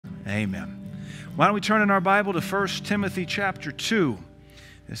Amen. Why don't we turn in our Bible to 1 Timothy chapter 2.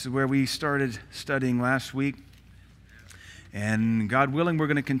 This is where we started studying last week. And God willing, we're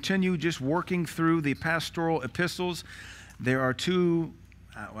going to continue just working through the pastoral epistles. There are two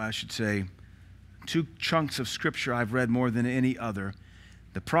chunks of Scripture I've read more than any other.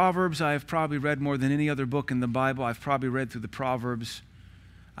 The Proverbs I've probably read more than any other book in the Bible. I've probably read through the Proverbs,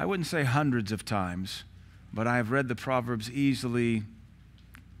 I wouldn't say hundreds of times, but I've read the Proverbs easily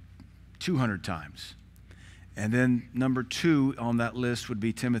 200 times. And then number 2 on that list would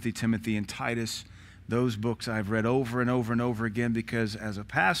be Timothy, and Titus. Those books I've read over and over and over again because as a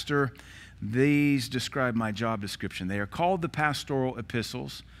pastor, these describe my job description. They are called the pastoral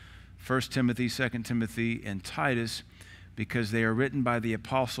epistles, 1 Timothy, 2 Timothy, and Titus, because they are written by the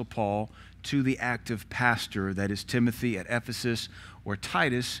Apostle Paul to the active pastor, that is Timothy at Ephesus, or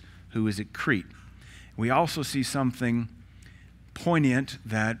Titus, who is at Crete. We also see something poignant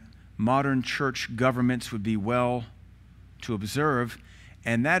that modern church governments would be well to observe,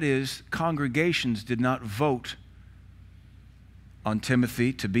 and that is congregations did not vote on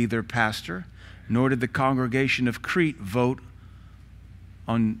Timothy to be their pastor, nor did the congregation of Crete vote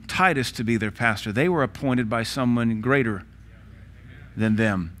on Titus to be their pastor. They were appointed by someone greater than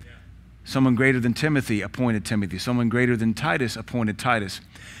them. Someone greater than Timothy appointed Timothy. Someone greater than Titus appointed Titus.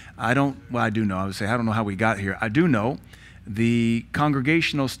 I do know. I would say, I don't know how we got here. I do know the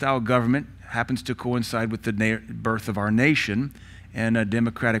congregational style government happens to coincide with the birth of our nation and a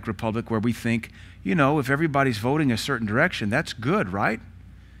democratic republic where we think, you know, if everybody's voting a certain direction, that's good, right?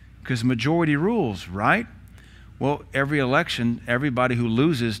 Because majority rules, right? Well, every election, everybody who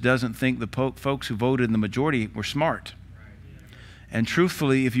loses doesn't think the folks who voted in the majority were smart. And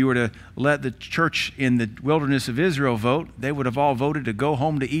truthfully, if you were to let the church in the wilderness of Israel vote, they would have all voted to go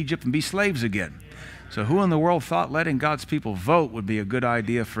home to Egypt and be slaves again. So who in the world thought letting God's people vote would be a good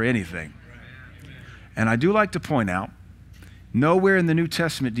idea for anything? And I do like to point out, nowhere in the New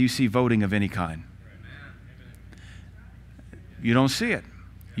Testament do you see voting of any kind. You don't see it.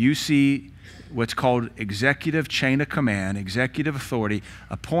 You see what's called executive chain of command, executive authority,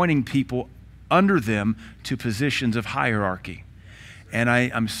 appointing people under them to positions of hierarchy. And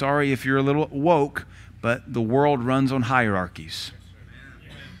I'm sorry if you're a little woke, but the world runs on hierarchies.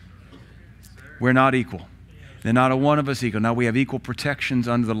 We're not equal. They're not a one of us equal. Now, we have equal protections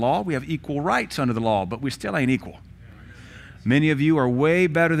under the law. We have equal rights under the law, but we still ain't equal. Many of you are way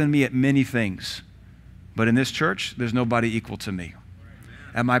better than me at many things. But in this church, there's nobody equal to me.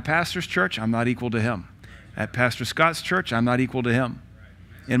 At my pastor's church, I'm not equal to him. At Pastor Scott's church, I'm not equal to him.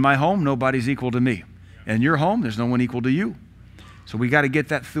 In my home, nobody's equal to me. In your home, there's no one equal to you. So we got to get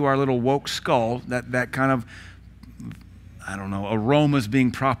that through our little woke skull, that kind of, I don't know, aromas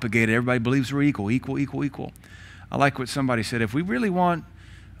being propagated. Everybody believes we're equal. I like what somebody said. If we really want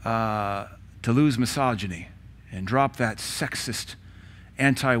to lose misogyny and drop that sexist,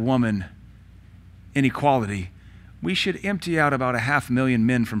 anti-woman inequality, we should empty out about 500,000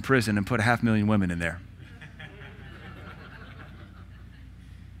 men from prison and put 500,000 women in there.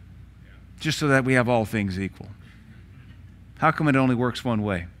 Just so that we have all things equal. How come it only works one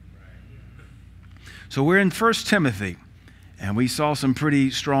way? So we're in 1 Timothy, and we saw some pretty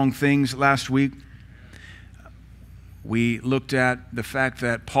strong things last week. We looked at the fact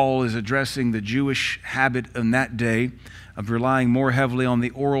that Paul is addressing the Jewish habit in that day of relying more heavily on the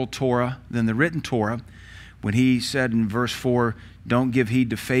oral Torah than the written Torah, when he said in verse 4, don't give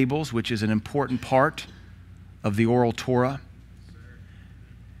heed to fables, which is an important part of the oral Torah.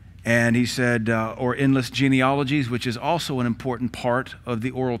 And he said, or endless genealogies, which is also an important part of the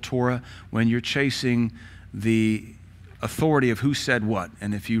oral Torah when you're chasing the authority of who said what.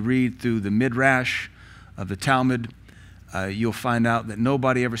 And if you read through the Midrash of the Talmud, you'll find out that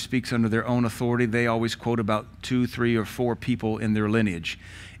nobody ever speaks under their own authority. They always quote about 2, 3, or 4 people in their lineage.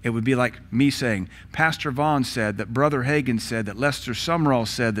 It would be like me saying, Pastor Vaughn said, that Brother Hagin said, that Lester Sumrall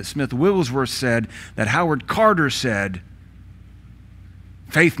said, that Smith Wigglesworth said, that Howard Carter said,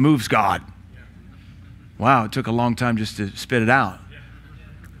 faith moves God. Wow, it took a long time just to spit it out.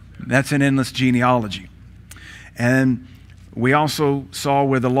 That's an endless genealogy. And we also saw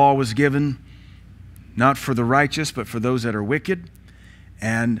where the law was given, not for the righteous, but for those that are wicked.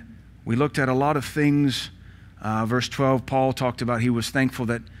 And we looked at a lot of things. Verse 12, Paul talked about he was thankful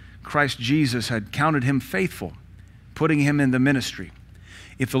that Christ Jesus had counted him faithful, putting him in the ministry.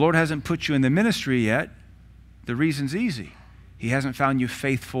 If the Lord hasn't put you in the ministry yet, the reason's easy. He hasn't found you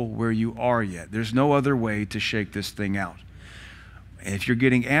faithful where you are yet. There's no other way to shake this thing out. If you're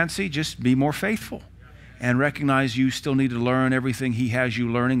getting antsy, just be more faithful and recognize you still need to learn everything he has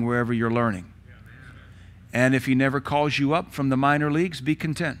you learning wherever you're learning. And if he never calls you up from the minor leagues, be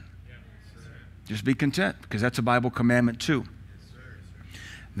content. Just be content, because that's a Bible commandment too.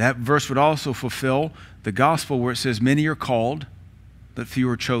 That verse would also fulfill the gospel where it says, many are called, but few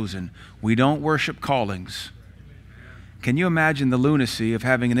are chosen. We don't worship callings. Can you imagine the lunacy of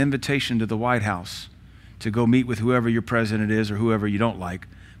having an invitation to the White House to go meet with whoever your president is or whoever you don't like,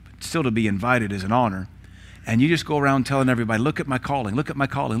 but still to be invited is an honor, and you just go around telling everybody, look at my calling, look at my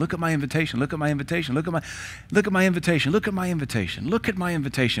calling, look at my invitation, look at my invitation, look at my invitation, look at my invitation, look at my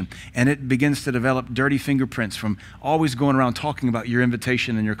invitation. And it begins to develop dirty fingerprints from always going around talking about your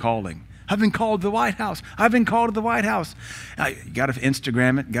invitation and your calling. I've been called to the White House. I've been called to the White House. You got to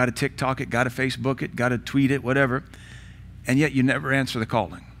Instagram it, got to TikTok it, got to Facebook it, got to tweet it, whatever. And yet you never answer the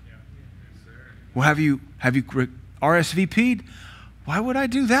calling. Well, have you RSVP'd? Why would I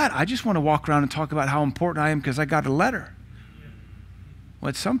do that? I just want to walk around and talk about how important I am because I got a letter. Well,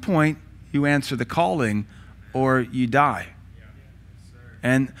 at some point, you answer the calling or you die.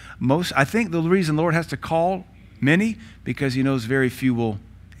 And I think the reason the Lord has to call many, because he knows very few will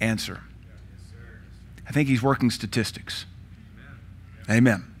answer. I think he's working statistics.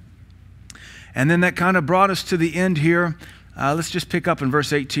 Amen. And then that kind of brought us to the end here. Let's just pick up in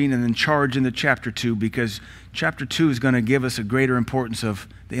verse 18 and then charge into chapter 2, because chapter 2 is going to give us a greater importance of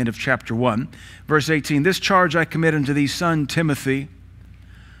the end of chapter 1. Verse 18, this charge I commit unto thee, son Timothy,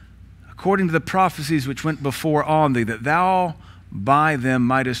 according to the prophecies which went before on thee, that thou by them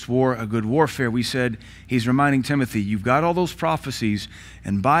mightest war a good warfare. We said he's reminding Timothy, you've got all those prophecies,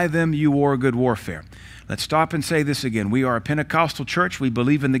 and by them you war a good warfare. Let's stop and say this again. We are a Pentecostal church. We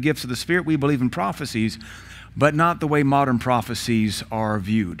believe in the gifts of the Spirit. We believe in prophecies, but not the way modern prophecies are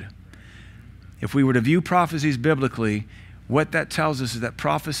viewed. If we were to view prophecies biblically, what that tells us is that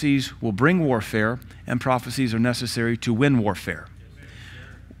prophecies will bring warfare, and prophecies are necessary to win warfare.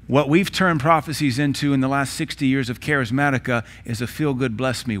 What we've turned prophecies into in the last 60 years of Charismatica is a feel-good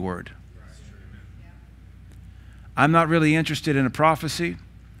bless me word. I'm not really interested in a prophecy.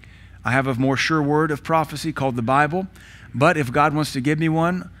 I have a more sure word of prophecy called the Bible, but if God wants to give me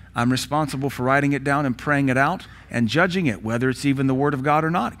one, I'm responsible for writing it down and praying it out and judging it, whether it's even the Word of God or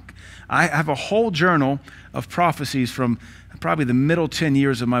not. I have a whole journal of prophecies from probably the middle 10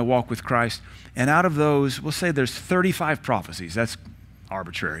 years of my walk with Christ, and out of those, we'll say there's 35 prophecies. That's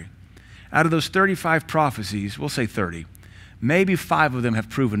arbitrary. Out of those 35 prophecies, we'll say 30, maybe 5 of them have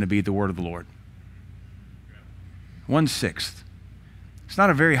proven to be the word of the Lord. 1/6. It's not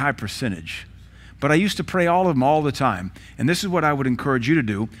a very high percentage. But I used to pray all of them all the time. And this is what I would encourage you to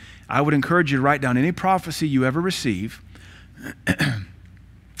do. I would encourage you to write down any prophecy you ever receive.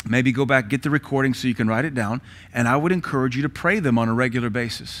 Maybe go back, get the recording so you can write it down. And I would encourage you to pray them on a regular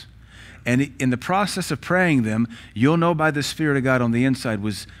basis. And in the process of praying them, you'll know by the Spirit of God on the inside,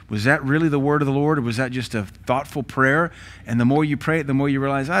 was that really the word of the Lord, or was that just a thoughtful prayer? And the more you pray it, the more you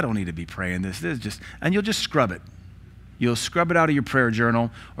realize, I don't need to be praying this. This is just, and you'll just scrub it. You'll scrub it out of your prayer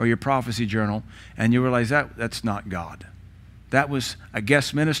journal or your prophecy journal, and you realize that's not God. That was a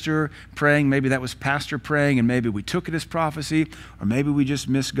guest minister praying. Maybe that was pastor praying, and maybe we took it as prophecy, or maybe we just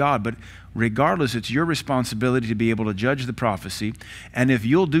missed God. But regardless, it's your responsibility to be able to judge the prophecy. And if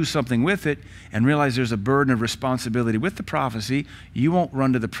you'll do something with it and realize there's a burden of responsibility with the prophecy, you won't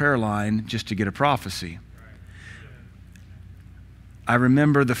run to the prayer line just to get a prophecy. I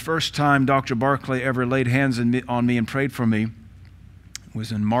remember the first time Dr. Barclay ever laid hands on me and prayed for me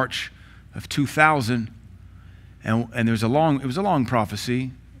was in March of 2000. And it was a long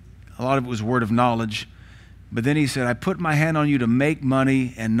prophecy. A lot of it was word of knowledge. But then he said, I put my hand on you to make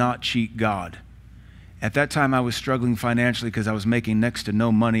money and not cheat God. At that time, I was struggling financially because I was making next to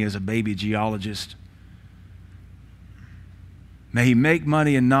no money as a baby geologist. May he make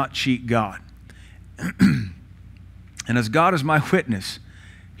money and not cheat God. And as God is my witness,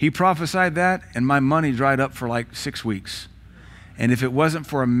 he prophesied that, and my money dried up for like 6 weeks. And if it wasn't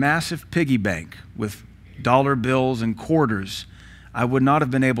for a massive piggy bank with dollar bills and quarters, I would not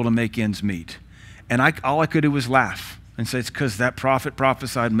have been able to make ends meet. And all I could do was laugh and say, it's because that prophet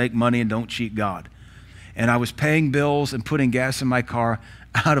prophesied, make money and don't cheat God. And I was paying bills and putting gas in my car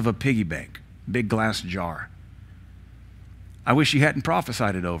out of a piggy bank, big glass jar. I wish he hadn't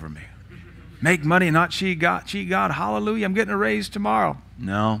prophesied it over me. Make money and not cheat God. Cheat God, hallelujah, I'm getting a raise tomorrow.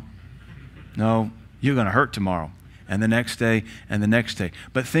 No, you're going to hurt tomorrow. And the next day, and the next day.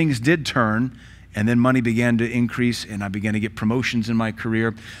 But things did turn, and then money began to increase, and I began to get promotions in my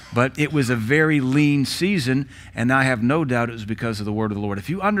career. But it was a very lean season, and I have no doubt it was because of the word of the Lord.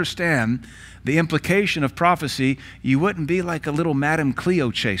 If you understand the implication of prophecy, you wouldn't be like a little Madame Cleo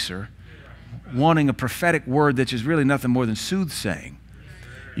chaser wanting a prophetic word that is really nothing more than soothsaying.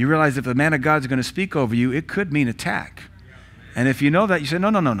 You realize if the man of God is going to speak over you, it could mean attack. And if you know that, you say,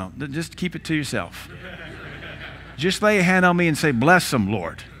 no. Just keep it to yourself. Just lay a hand on me and say, bless them,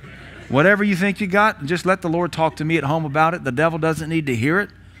 Lord. Whatever you think you got, just let the Lord talk to me at home about it. The devil doesn't need to hear it.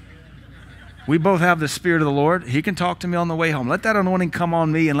 We both have the Spirit of the Lord. He can talk to me on the way home. Let that anointing come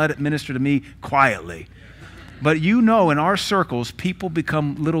on me and let it minister to me quietly. But you know, in our circles, people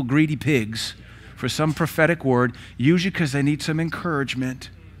become little greedy pigs for some prophetic word, usually because they need some encouragement,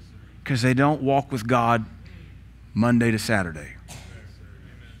 because they don't walk with God Monday to Saturday.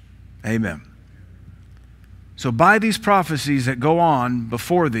 Amen. So by these prophecies that go on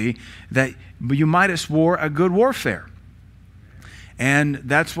before thee, that you mightest war a good warfare. And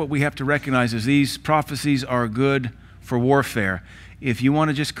that's what we have to recognize, is these prophecies are good for warfare. If you want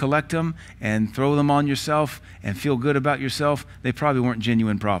to just collect them and throw them on yourself and feel good about yourself, they probably weren't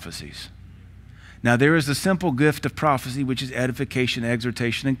genuine prophecies. Now, there is the simple gift of prophecy, which is edification,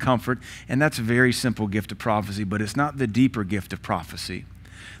 exhortation, and comfort, and that's a very simple gift of prophecy, but it's not the deeper gift of prophecy.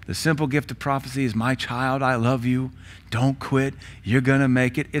 The simple gift of prophecy is, my child, I love you. Don't quit. You're going to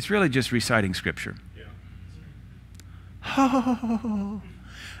make it. It's really just reciting Scripture. Oh,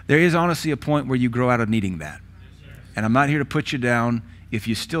 there is honestly a point where you grow out of needing that. And I'm not here to put you down if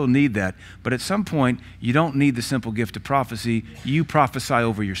you still need that. But at some point, you don't need the simple gift of prophecy. You prophesy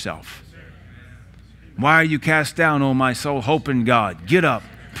over yourself. Why are you cast down, O my soul? Hope in God. Get up.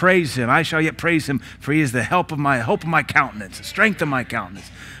 Praise Him. I shall yet praise Him, for He is the hope of my countenance, the strength of my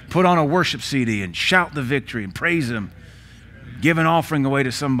countenance. Put on a worship CD and shout the victory and praise Him. Give an offering away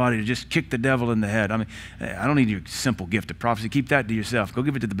to somebody to just kick the devil in the head. I mean, I don't need your simple gift of prophecy. Keep that to yourself. Go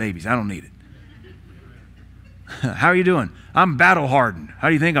give it to the babies. I don't need it. How are you doing? I'm battle hardened. How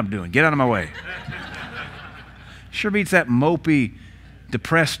do you think I'm doing? Get out of my way. Sure beats that mopey,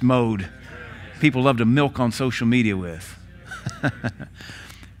 depressed mode people love to milk on social media with.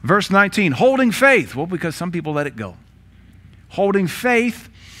 Verse 19, holding faith. Well, because some people let it go. Holding faith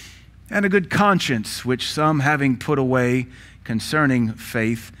and a good conscience, which some, having put away concerning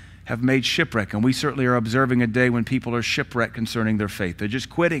faith, have made shipwreck. And we certainly are observing a day when people are shipwrecked concerning their faith. They're just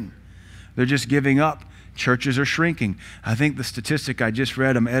quitting. They're just giving up. Churches are shrinking. I think the statistic I just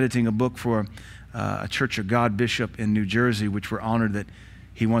read, I'm editing a book for a Church of God bishop in New Jersey, which we're honored that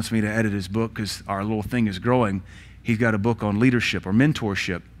he wants me to edit his book because our little thing is growing. He's got a book on leadership or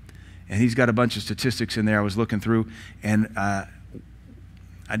mentorship, and he's got a bunch of statistics in there I was looking through, and I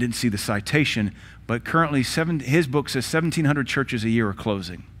didn't see the citation, but currently his book says 1,700 churches a year are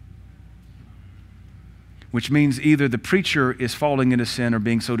closing, which means either the preacher is falling into sin or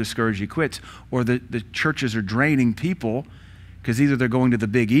being so discouraged he quits, or the churches are draining people because either they're going to the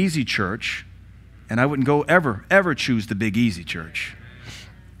big easy church, and I wouldn't go ever choose the big easy church,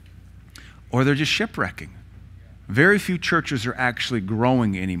 or they're just shipwrecking. Very few churches are actually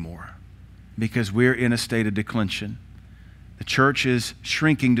growing anymore because we're in a state of declension. The church is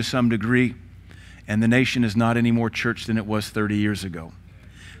shrinking to some degree, and the nation is not any more church than it was 30 years ago.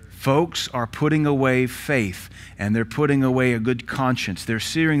 Folks are putting away faith, and they're putting away a good conscience. They're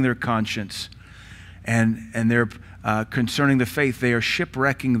searing their conscience, and they're concerning the faith. They are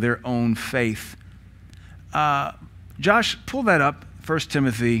shipwrecking their own faith. Josh, pull that up, 1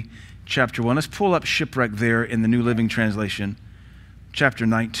 Timothy chapter 1. Let's pull up shipwreck there in the New Living Translation, chapter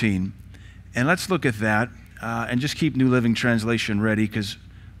 19. And let's look at that, and just keep New Living Translation ready, because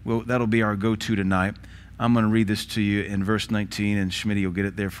that'll be our go-to tonight. I'm going to read this to you in verse 19, and Schmitty will get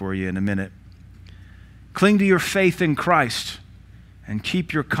it there for you in a minute. Cling to your faith in Christ and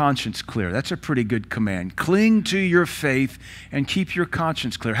keep your conscience clear. That's a pretty good command. Cling to your faith and keep your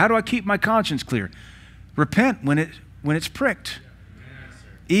conscience clear. How do I keep my conscience clear? Repent when it's pricked.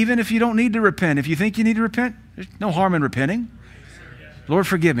 Even if you don't need to repent. If you think you need to repent, there's no harm in repenting. Lord,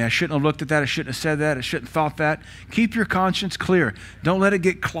 forgive me. I shouldn't have looked at that. I shouldn't have said that. I shouldn't have thought that. Keep your conscience clear. Don't let it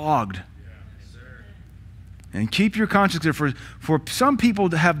get clogged. And keep your conscience clear. For some people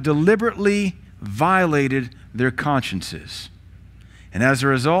to have deliberately violated their consciences. And as a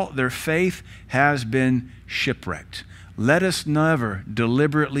result, their faith has been shipwrecked. Let us never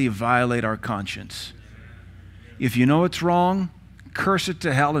deliberately violate our conscience. If you know it's wrong, curse it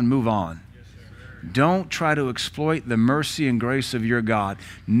to hell and move on. Don't try to exploit the mercy and grace of your God.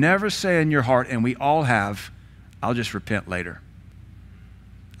 Never say in your heart, and we all have, I'll just repent later.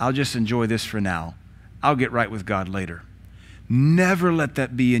 I'll just enjoy this for now. I'll get right with God later. Never let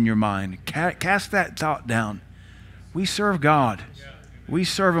that be in your mind. Cast that thought down. We serve God. We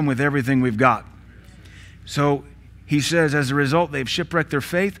serve Him with everything we've got. So he says, as a result, they've shipwrecked their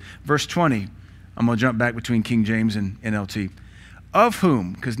faith. Verse 20. I'm going to jump back between King James and NLT. Of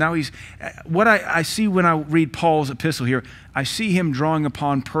whom, because now he's, what I see when I read Paul's epistle here, I see him drawing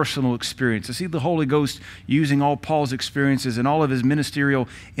upon personal experience. I see the Holy Ghost using all Paul's experiences and all of his ministerial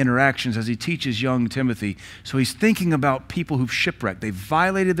interactions as he teaches young Timothy. So he's thinking about people who've shipwrecked. They've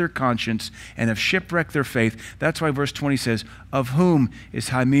violated their conscience and have shipwrecked their faith. That's why verse 20 says, of whom is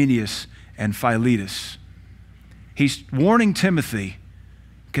Hymenaeus and Philetus. He's warning Timothy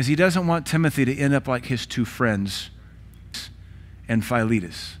because he doesn't want Timothy to end up like his two friends and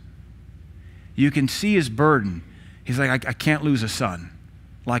Philetus. You can see his burden. He's like, I can't lose a son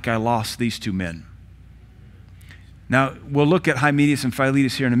like I lost these two men. Now, we'll look at Hymenaeus and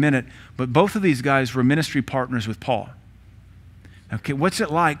Philetus here in a minute, but both of these guys were ministry partners with Paul. Okay, what's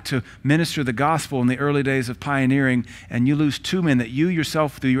it like to minister the gospel in the early days of pioneering and you lose two men that you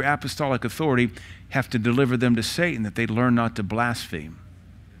yourself, through your apostolic authority, have to deliver them to Satan, that they learn not to blaspheme?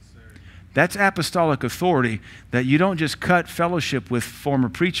 That's apostolic authority, that you don't just cut fellowship with former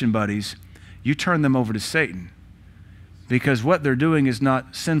preaching buddies, you turn them over to Satan. Because what they're doing is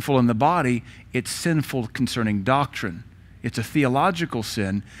not sinful in the body, it's sinful concerning doctrine. It's a theological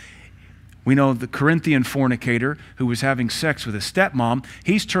sin. We know the Corinthian fornicator who was having sex with his stepmom,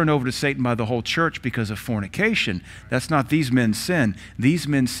 he's turned over to Satan by the whole church because of fornication. That's not these men's sin. These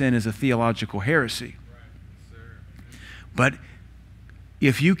men's sin is a theological heresy. But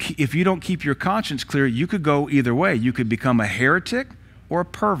if you don't keep your conscience clear, you could go either way. You could become a heretic or a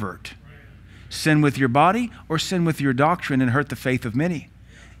pervert. Sin with your body or sin with your doctrine and hurt the faith of many.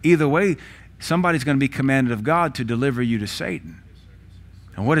 Either way, somebody's going to be commanded of God to deliver you to Satan.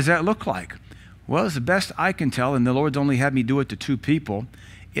 And what does that look like? Well, as the best I can tell, and the Lord's only had me do it to two people,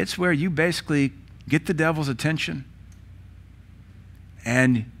 it's where you basically get the devil's attention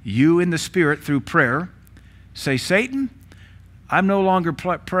and you in the Spirit through prayer say, Satan, I'm no longer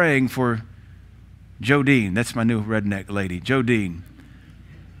praying for Jodine. That's my new redneck lady, Jodine.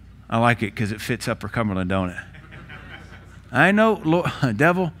 I like it because it fits Upper Cumberland, don't it? I know, Lord,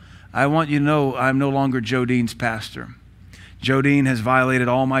 devil, I want you to know I'm no longer Jodine's pastor. Jodine has violated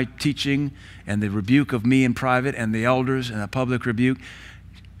all my teaching and the rebuke of me in private and the elders and a public rebuke.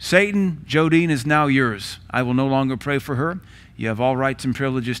 Satan, Jodine is now yours. I will no longer pray for her. You have all rights and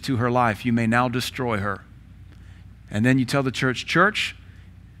privileges to her life. You may now destroy her. And then you tell the church, church,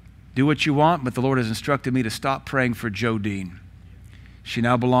 do what you want, but the Lord has instructed me to stop praying for Jodine. She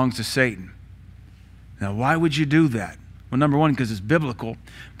now belongs to Satan. Now, why would you do that? Well, number one, because it's biblical.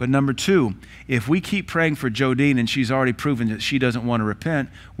 But number two, if we keep praying for Jodine and she's already proven that she doesn't want to repent,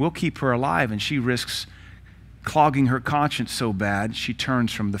 we'll keep her alive and she risks clogging her conscience so bad she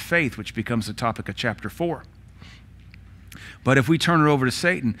turns from the faith, which becomes the topic of chapter 4. But if we turn her over to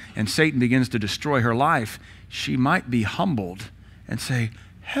Satan and Satan begins to destroy her life, she might be humbled and say,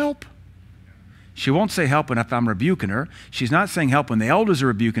 help. She won't say help if I'm rebuking her. She's not saying help when the elders are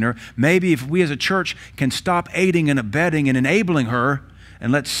rebuking her. Maybe if we as a church can stop aiding and abetting and enabling her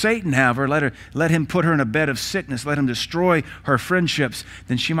and let Satan have her, let him put her in a bed of sickness, let him destroy her friendships,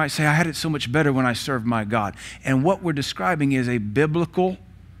 then she might say, I had it so much better when I served my God. And what we're describing is a biblical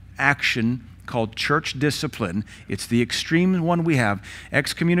action called church discipline. It's the extreme one we have.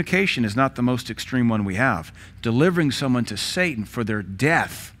 Excommunication is not the most extreme one we have. Delivering someone to Satan for their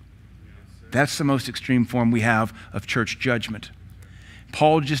death, that's the most extreme form we have of church judgment.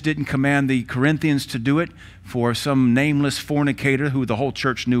 Paul just didn't command the Corinthians to do it for some nameless fornicator who the whole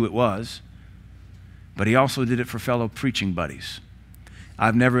church knew it was, but he also did it for fellow preaching buddies.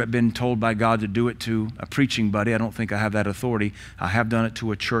 I've never been told by God to do it to a preaching buddy. I don't think I have that authority. I have done it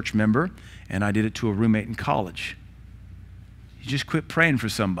to a church member, and I did it to a roommate in college. You just quit praying for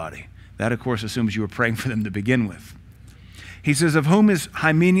somebody. That, of course, assumes you were praying for them to begin with. He says, of whom is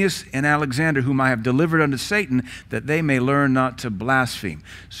Hymenaeus and Alexander, whom I have delivered unto Satan, that they may learn not to blaspheme.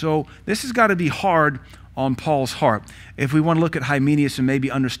 So this has got to be hard on Paul's heart. If we want to look at Hymenaeus and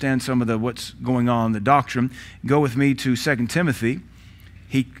maybe understand some of what's going on in the doctrine, go with me to 2 Timothy.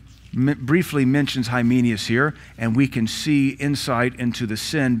 He briefly mentions Hymenaeus here, and we can see insight into the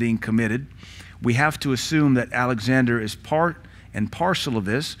sin being committed. We have to assume that Alexander is part and parcel of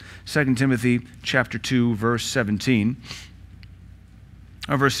this. 2 Timothy chapter 2, verse 17.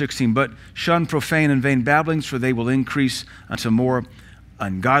 Or verse 16, but shun profane and vain babblings, for they will increase unto more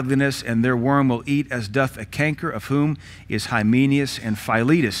ungodliness, and their worm will eat as doth a canker, of whom is Hymenaeus and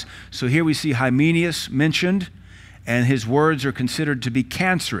Philetus. So here we see Hymenaeus mentioned, and his words are considered to be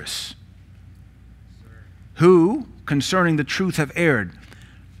cancerous. Who, concerning the truth, have erred,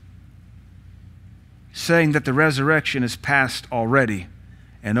 saying that the resurrection is past already,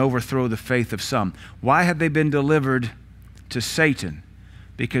 and overthrow the faith of some. Why have they been delivered to Satan?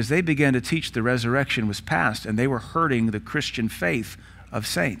 because they began to teach the resurrection was past, and they were hurting the Christian faith of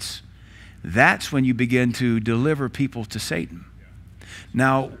saints. That's when you begin to deliver people to Satan.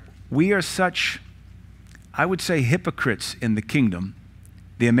 Now, we are such, I would say, hypocrites in the kingdom,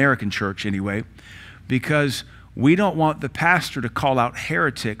 the American church anyway, because we don't want the pastor to call out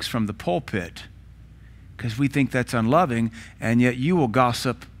heretics from the pulpit because we think that's unloving, and yet you will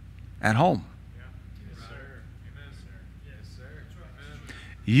gossip at home. Yes, sir. Amen, sir. Yes, sir.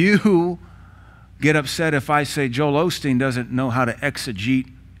 You get upset if I say Joel Osteen doesn't know how to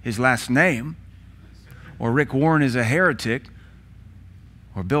exegete his last name, or Rick Warren is a heretic,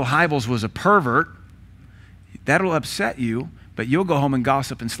 or Bill Hybels was a pervert. That'll upset you, but you'll go home and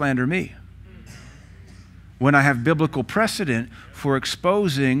gossip and slander me. When I have biblical precedent for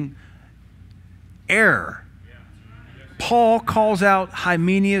exposing error. Paul calls out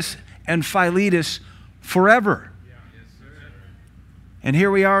Hymenaeus and Philetus forever. And here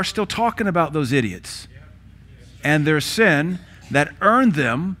we are still talking about those idiots and their sin that earned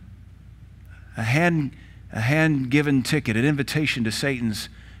them a hand-given ticket, an invitation to Satan's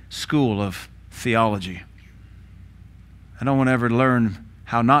school of theology. I don't want to ever learn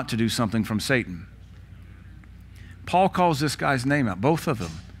how not to do something from Satan. Paul calls this guy's name out, both of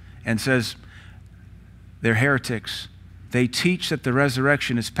them, and says they're heretics. They teach that the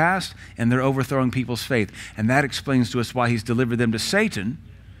resurrection is past, and they're overthrowing people's faith. And that explains to us why he's delivered them to Satan,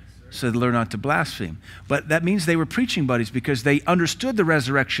 so they learn not to blaspheme. But that means they were preaching buddies because they understood the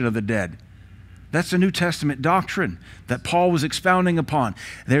resurrection of the dead. That's the New Testament doctrine that Paul was expounding upon.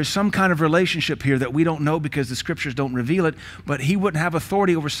 There's some kind of relationship here that we don't know because the scriptures don't reveal it, but he wouldn't have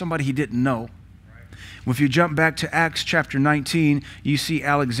authority over somebody he didn't know. Well, if you jump back to Acts chapter 19, you see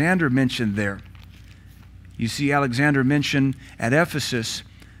Alexander mentioned there. You see Alexander mentioned at Ephesus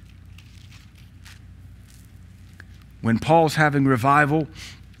when Paul's having revival.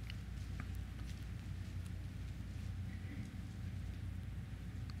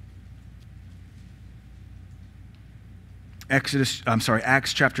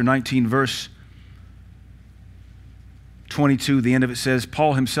 Acts chapter 19, verse 22, the end of it says,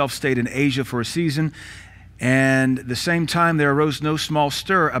 Paul himself stayed in Asia for a season, and at the same time there arose no small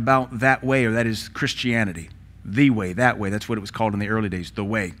stir about that way, or that is Christianity. The way, that way, that's what it was called in the early days, the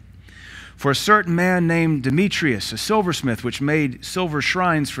way. For a certain man named Demetrius, a silversmith, which made silver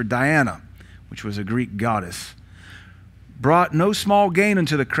shrines for Diana, which was a Greek goddess, brought no small gain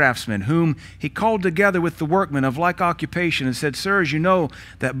unto the craftsmen, whom he called together with the workmen of like occupation, and said, Sirs, you know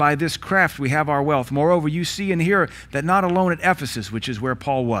that by this craft we have our wealth. Moreover, you see and hear that not alone at Ephesus, which is where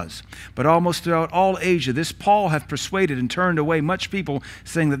Paul was, but almost throughout all Asia, this Paul hath persuaded and turned away much people,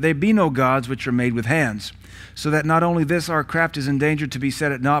 saying that there be no gods which are made with hands. So that not only this our craft is endangered to be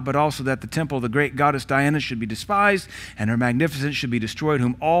set at naught, but also that the temple of the great goddess Diana should be despised, and her magnificence should be destroyed,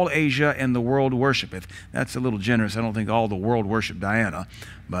 whom all Asia and the world worshipeth. That's a little generous. I don't think all the world worship Diana,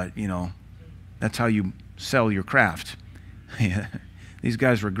 but, you know, that's how you sell your craft. These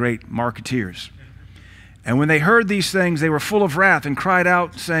guys were great marketeers. And when they heard these things, they were full of wrath and cried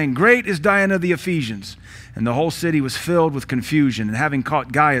out, saying, Great is Diana of the Ephesians. And the whole city was filled with confusion. And having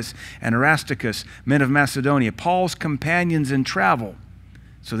caught Gaius and Aristarchus, men of Macedonia, Paul's companions in travel.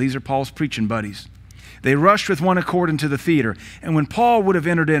 So these are Paul's preaching buddies. They rushed with one accord into the theater. And when Paul would have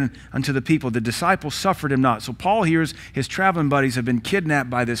entered in unto the people, the disciples suffered him not. So Paul hears his traveling buddies have been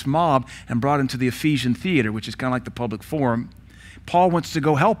kidnapped by this mob and brought into the Ephesian theater, which is kind of like the public forum. Paul wants to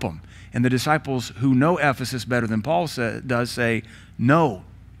go help them. And the disciples who know Ephesus better than Paul does say, no,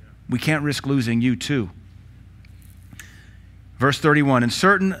 we can't risk losing you too. Verse 31, and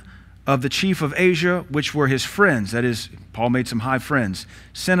certain of the chief of Asia, which were his friends, that is, Paul made some high friends,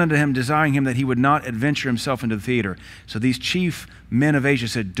 sent unto him, desiring him that he would not adventure himself into the theater. So these chief men of Asia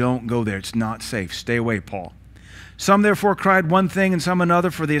said, don't go there, it's not safe, stay away, Paul. Some therefore cried one thing and some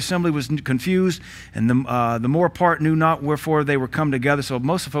another, for the assembly was confused, and the more part knew not wherefore they were come together. So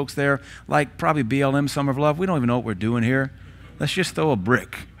most of the folks there, like probably BLM Summer of Love, we don't even know what we're doing here. Let's just throw a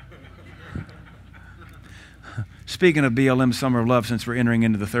brick. Speaking of BLM Summer of Love, since we're entering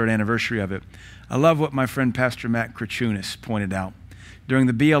into the 3rd anniversary of it, I love what my friend Pastor Matt Krachunas pointed out. During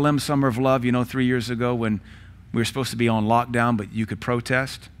the BLM Summer of Love, you know, 3 years ago when we were supposed to be on lockdown, but you could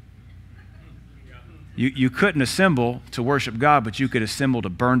protest. You couldn't assemble to worship God, but you could assemble to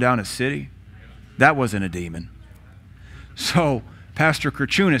burn down a city. That wasn't a demon. So Pastor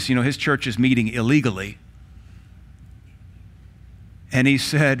Krachunas, you know, his church is meeting illegally. And he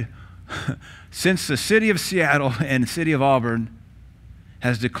said, since the city of Seattle and the city of Auburn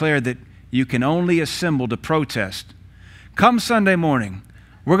has declared that you can only assemble to protest, come Sunday morning,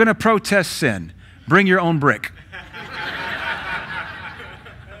 we're going to protest sin. Bring your own brick.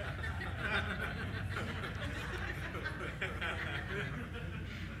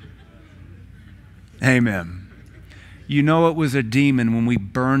 Amen. You know it was a demon when we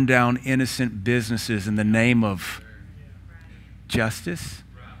burned down innocent businesses in the name of justice.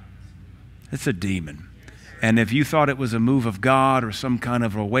 It's a demon. And if you thought it was a move of God or some kind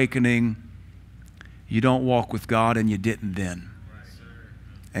of awakening, you don't walk with God, and you didn't then.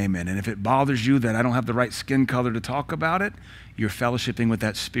 Amen. And if it bothers you that I don't have the right skin color to talk about it, you're fellowshipping with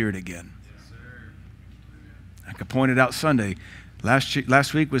that spirit again. Like I pointed out Sunday,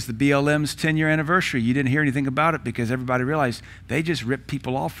 last week was the BLM's 10-year anniversary. You didn't hear anything about it because everybody realized they just ripped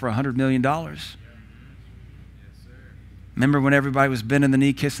people off for $100 million. Remember when everybody was bending the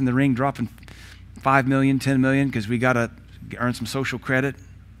knee, kissing the ring, dropping $5 million, $10 million because we got to earn some social credit?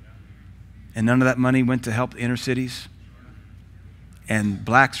 And none of that money went to help the inner cities. And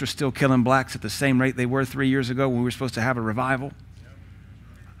blacks are still killing blacks at the same rate they were 3 years ago when we were supposed to have a revival.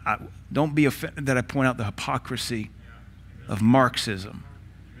 Don't be offended that I point out the hypocrisy of Marxism.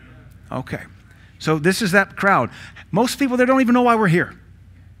 Okay. So this is that crowd. Most people, they don't even know why we're here.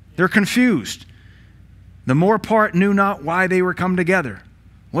 They're confused. The more part knew not why they were come together.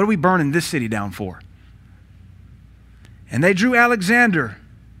 What are we burning this city down for? And they drew Alexander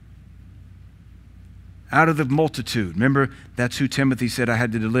out of the multitude. Remember, that's who Timothy said I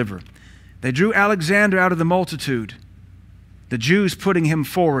had to deliver. They drew Alexander out of the multitude, the Jews putting him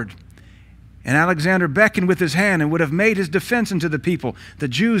forward. And Alexander beckoned with his hand and would have made his defense unto the people. The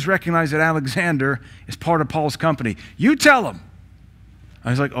Jews recognized that Alexander is part of Paul's company. You tell him.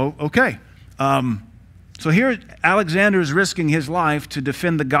 I was like, oh, okay. So here Alexander is risking his life to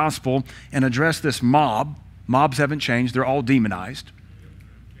defend the gospel and address this mob. Mobs haven't changed. They're all demonized.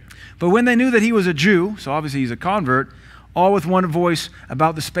 But when they knew that he was a Jew, so obviously he's a convert, all with one voice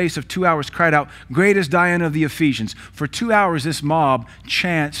about the space of 2 hours cried out, "Great is Diana of the Ephesians." For 2 hours this mob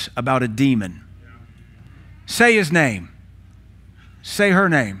chants about a demon. Say his name. Say her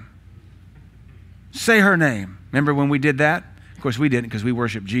name. Say her name. Remember when we did that? Of course we didn't because we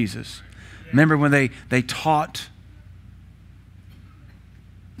worship Jesus. Remember when they taught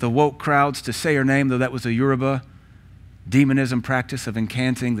the woke crowds to say her name, though that was a Yoruba demonism practice of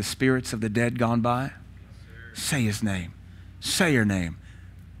incanting the spirits of the dead gone by? Say his name. Say her name.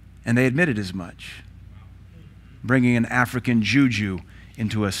 And they admitted as much, bringing an African juju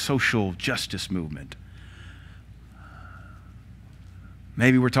into a social justice movement.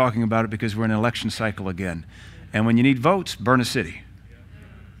 Maybe we're talking about it because we're in an election cycle again. And when you need votes, burn a city.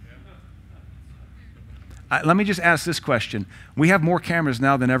 Let me just ask this question. We have more cameras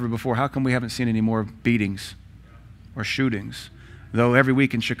now than ever before. How come we haven't seen any more beatings or shootings? Though every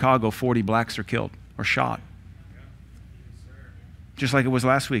week in Chicago, 40 blacks are killed or shot. Just like it was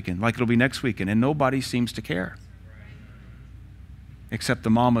last weekend, like it'll be next weekend. And nobody seems to care. Except the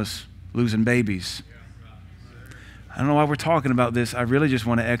mamas losing babies. I don't know why we're talking about this. I really just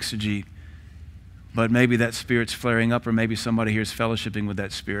want to exegete. But maybe that spirit's flaring up, or maybe somebody here is fellowshipping with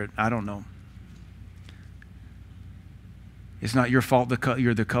that spirit. I don't know. It's not your fault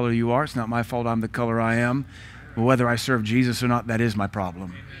you're the color you are. It's not my fault I'm the color I am. But whether I serve Jesus or not, that is my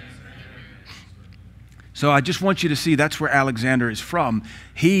problem. So I just want you to see that's where Alexander is from.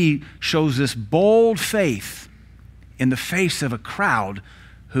 He shows this bold faith in the face of a crowd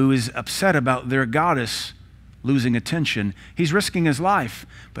who is upset about their goddess losing attention. He's risking his life.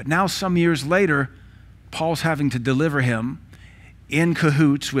 But now some years later, Paul's having to deliver him in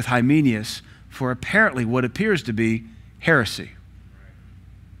cahoots with Hymenaeus for apparently what appears to be heresy.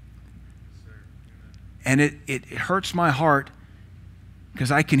 And it hurts my heart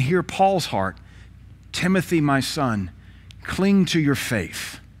because I can hear Paul's heart. Timothy, my son, cling to your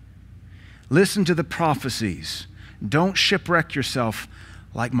faith. Listen to the prophecies. Don't shipwreck yourself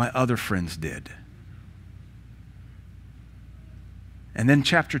like my other friends did. And then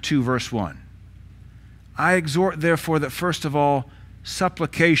chapter 2, verse 1. I exhort, therefore, that first of all,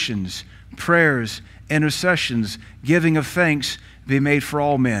 supplications, prayers, intercessions, giving of thanks be made for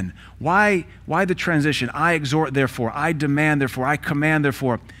all men. Why the transition? I exhort, therefore. I demand, therefore. I command,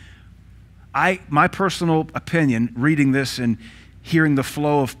 therefore. My personal opinion, reading this and hearing the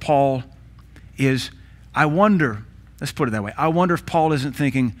flow of Paul, is I wonder, let's put it that way, I wonder if Paul isn't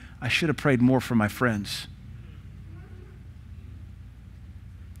thinking, I should have prayed more for my friends.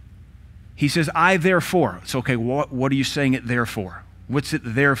 He says, I therefore. It's okay, what are you saying it there for? What's it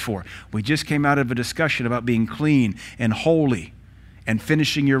there for? We just came out of a discussion about being clean and holy and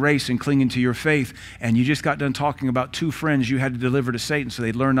finishing your race and clinging to your faith. And you just got done talking about 2 friends you had to deliver to Satan so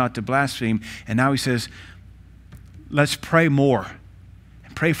they'd learn not to blaspheme. And now he says, let's pray more.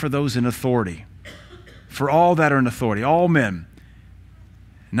 And pray for those in authority. For all that are in authority, all men.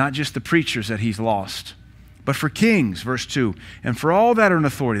 Not just the preachers that he's lost. But for kings, verse 2, and for all that are in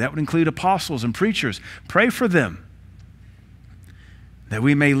authority, that would include apostles and preachers, pray for them, that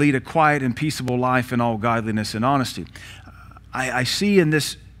we may lead a quiet and peaceable life in all godliness and honesty. I see in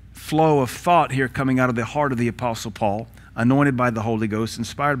this flow of thought here coming out of the heart of the Apostle Paul, anointed by the Holy Ghost,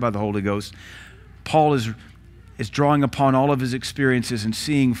 inspired by the Holy Ghost, Paul is drawing upon all of his experiences and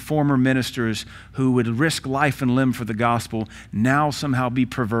seeing former ministers who would risk life and limb for the gospel now somehow be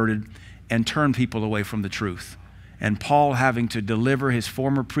perverted and turn people away from the truth. And Paul having to deliver his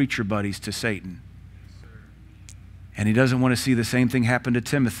former preacher buddies to Satan. And he doesn't want to see the same thing happen to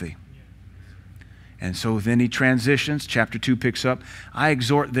Timothy. And so then he transitions, chapter 2 picks up, I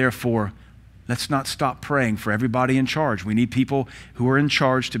exhort therefore, let's not stop praying for everybody in charge. We need people who are in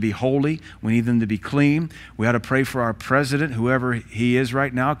charge to be holy. We need them to be clean. We ought to pray for our president, whoever he is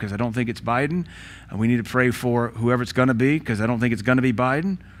right now, because I don't think it's Biden. And we need to pray for whoever it's going to be, because I don't think it's going to be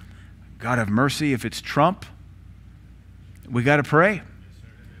Biden. God have mercy if it's Trump. We got to pray.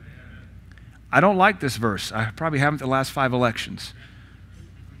 I don't like this verse. I probably haven't the last 5 elections.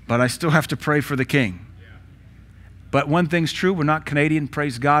 But I still have to pray for the king. But one thing's true, we're not Canadian,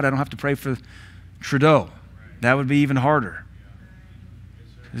 praise God. I don't have to pray for Trudeau. That would be even harder.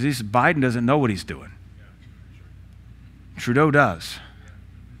 Because Biden doesn't know what he's doing. Trudeau does.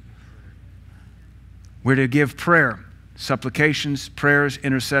 We're to give prayer, supplications, prayers,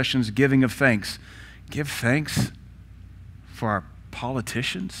 intercessions, giving of thanks. Give thanks for our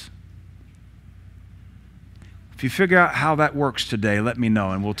politicians? If you figure out how that works today, let me know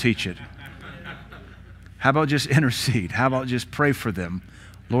and we'll teach it. How about just intercede? How about just pray for them?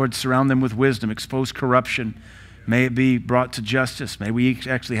 Lord, surround them with wisdom, expose corruption. May it be brought to justice. May we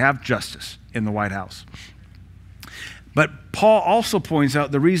actually have justice in the White House. But Paul also points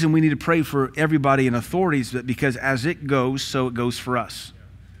out the reason we need to pray for everybody in authority is that because as it goes, so it goes for us.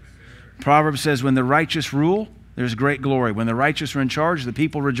 Proverbs says, when the righteous rule, there's great glory. When the righteous are in charge, the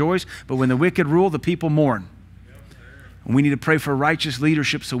people rejoice. But when the wicked rule, the people mourn. And we need to pray for righteous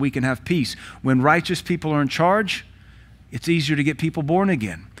leadership so we can have peace. When righteous people are in charge, it's easier to get people born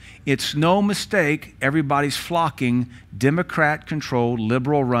again. It's no mistake everybody's flocking Democrat-controlled,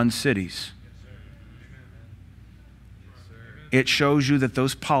 liberal-run cities. It shows you that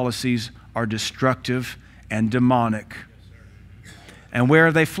those policies are destructive and demonic. And where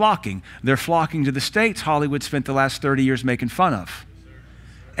are they flocking? They're flocking to the states Hollywood spent the last 30 years making fun of.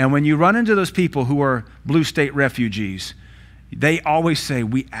 And when you run into those people who are blue state refugees, they always say,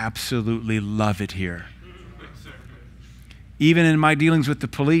 we absolutely love it here. Even in my dealings with the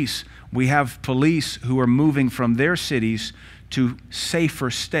police, we have police who are moving from their cities to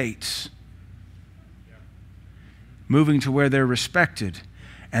safer states, moving to where they're respected.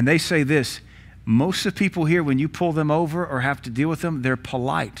 And they say this, most of the people here, when you pull them over or have to deal with them, they're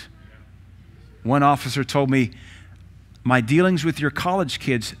polite. One officer told me, my dealings with your college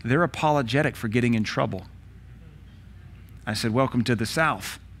kids, they're apologetic for getting in trouble. I said, welcome to the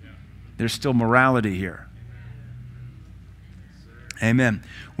South. There's still morality here. Amen.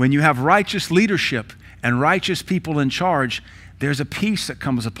 When you have righteous leadership and righteous people in charge, there's a peace that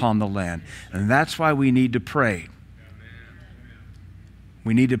comes upon the land. And that's why we need to pray.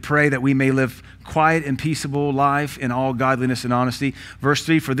 We need to pray that we may live quiet and peaceable life in all godliness and honesty. Verse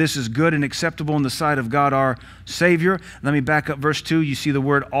 3, for this is good and acceptable in the sight of God our Savior. Let me back up verse 2. You see the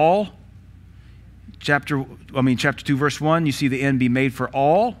word all. Chapter 2, verse 1, you see the end be made for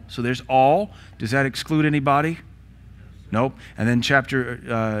all. So there's all. Does that exclude anybody? Nope. And then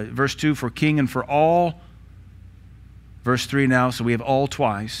verse 2, for king and for all. Verse 3 now, so we have all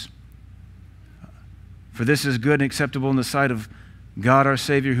twice. For this is good and acceptable in the sight of God our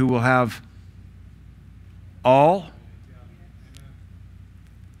Savior, who will have all.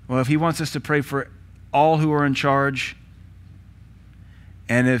 Well, if he wants us to pray for all who are in charge,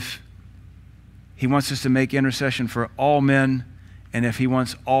 and if he wants us to make intercession for all men, and if he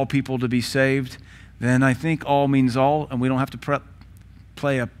wants all people to be saved, then I think all means all, and we don't have to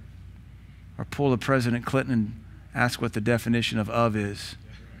pull a President Clinton and ask what the definition of is.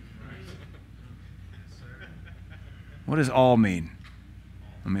 What does all mean?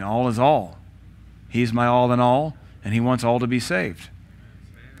 I mean, all is all. He's my all in all, and he wants all to be saved.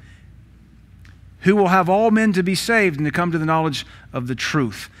 Who will have all men to be saved and to come to the knowledge of the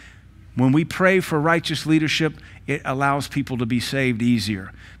truth. When we pray for righteous leadership, it allows people to be saved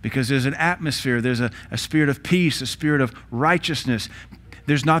easier because there's an atmosphere, there's a spirit of peace, a spirit of righteousness.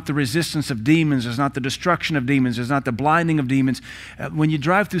 There's not the resistance of demons. There's not the destruction of demons. There's not the blinding of demons. When you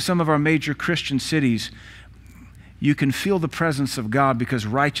drive through some of our major Christian cities, you can feel the presence of God because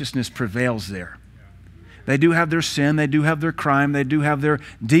righteousness prevails there. They do have their sin, they do have their crime, they do have their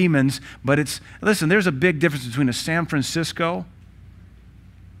demons, but listen, there's a big difference between a San Francisco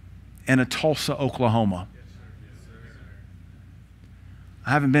and a Tulsa, Oklahoma.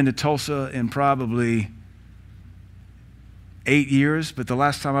 I haven't been to Tulsa in probably 8 years, but the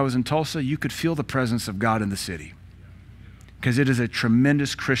last time I was in Tulsa, you could feel the presence of God in the city because it is a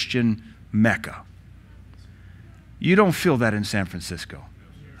tremendous Christian Mecca. You don't feel that in San Francisco.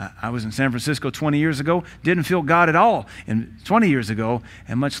 I was in San Francisco 20 years ago, didn't feel God at all 20 years ago,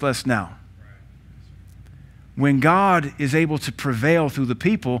 and much less now. When God is able to prevail through the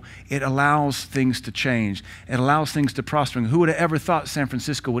people, it allows things to change. It allows things to prosper. And who would have ever thought San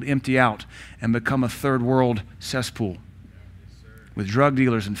Francisco would empty out and become a third world cesspool with drug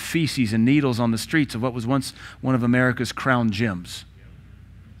dealers and feces and needles on the streets of what was once one of America's crown gems?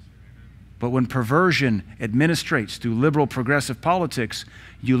 But when perversion administrates through liberal progressive politics,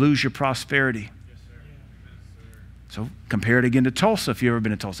 you lose your prosperity. So compare it again to Tulsa if you've ever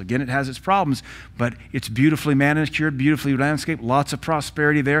been to Tulsa. Again, it has its problems, but it's beautifully manicured, beautifully landscaped, lots of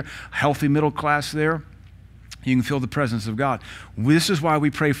prosperity there, healthy middle class there. You can feel the presence of God. This is why we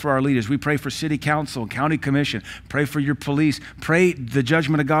pray for our leaders. We pray for city council, county commission, pray for your police, pray the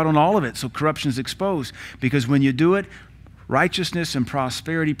judgment of God on all of it so corruption is exposed. Because when you do it, righteousness and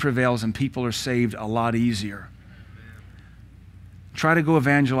prosperity prevails and people are saved a lot easier. Try to go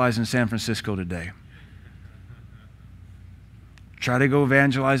evangelize in San Francisco today. Try to go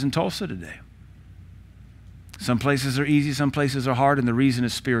evangelize in Tulsa today. Some places are easy, some places are hard, and the reason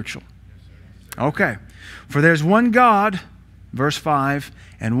is spiritual. Okay. For there's one God, verse 5,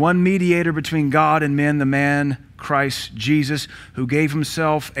 and one mediator between God and men, the man Christ Jesus, who gave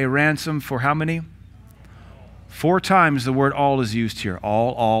himself a ransom for how many? 4 times the word all is used here.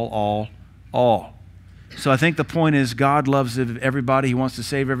 All. So I think the point is God loves everybody. He wants to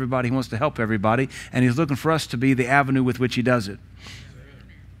save everybody. He wants to help everybody. And he's looking for us to be the avenue with which he does it.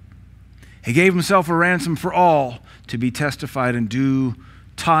 He gave himself a ransom for all to be testified in due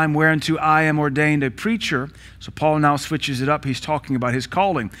time, whereunto I am ordained a preacher. So Paul now switches it up. He's talking about his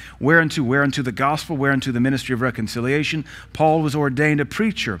calling. Whereunto the gospel, whereunto the ministry of reconciliation. Paul was ordained a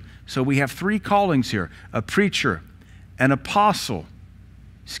preacher. So we have 3 callings here. A preacher, an apostle.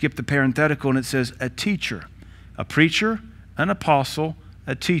 Skip the parenthetical and it says a teacher. A preacher, an apostle,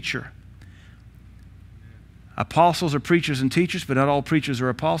 a teacher. Apostles are preachers and teachers, but not all preachers are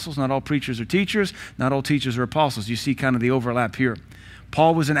apostles. Not all preachers are teachers. Not all teachers are apostles. You see kind of the overlap here.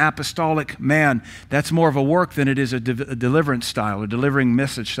 Paul was an apostolic man. That's more of a work than it is a deliverance style, a delivering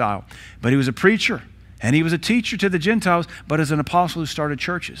message style. But he was a preacher, and he was a teacher to the Gentiles, but as an apostle who started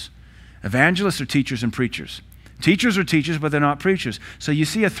churches. Evangelists are teachers and preachers. Teachers are teachers, but they're not preachers. So you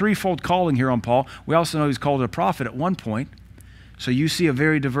see a 3-fold calling here on Paul. We also know he's called a prophet at one point. So you see a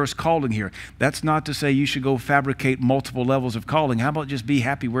very diverse calling here. That's not to say you should go fabricate multiple levels of calling. How about just be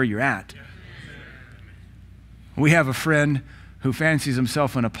happy where you're at? We have a friend who fancies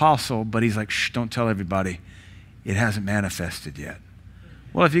himself an apostle, but he's like, shh, don't tell everybody. It hasn't manifested yet.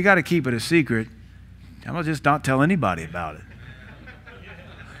 Well, if you got to keep it a secret, how about just not tell anybody about it?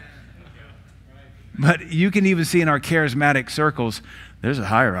 But you can even see in our charismatic circles, there's a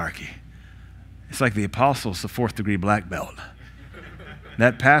hierarchy. It's like the apostles, the 4th degree black belt.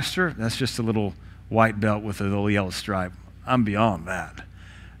 That pastor, that's just a little white belt with a little yellow stripe. I'm beyond that.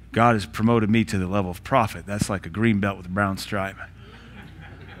 God has promoted me to the level of prophet. That's like a green belt with a brown stripe.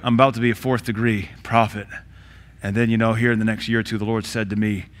 I'm about to be a 4th degree prophet. And then, here in the next year or two, the Lord said to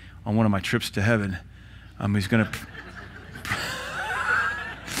me on one of my trips to heaven, he's going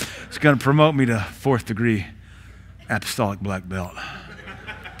to promote me to 4th degree apostolic black belt.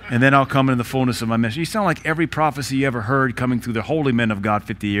 And then I'll come in the fullness of my ministry. You sound like every prophecy you ever heard coming through the holy men of God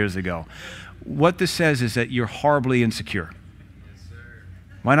 50 years ago. What this says is that you're horribly insecure.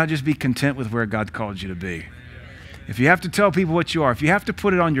 Why not just be content with where God called you to be? If you have to tell people what you are, if you have to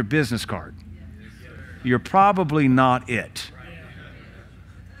put it on your business card, you're probably not it.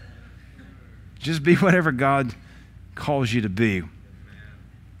 Just be whatever God calls you to be.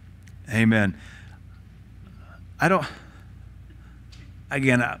 Amen.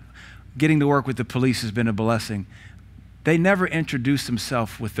 Getting to work with the police has been a blessing. They never introduce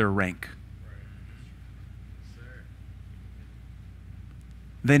themselves with their rank.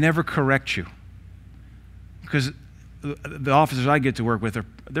 They never correct you. Because the officers I get to work with,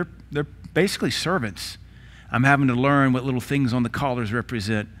 they're basically servants. I'm having to learn what little things on the collars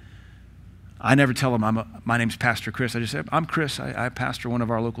represent. I never tell them my name's Pastor Chris. I just say, I'm Chris. I pastor one of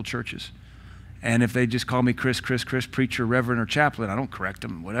our local churches. And if they just call me Chris, preacher, reverend, or chaplain, I don't correct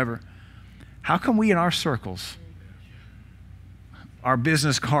them, whatever. How come we in our circles our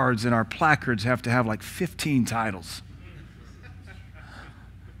business cards and our placards have to have like 15 titles.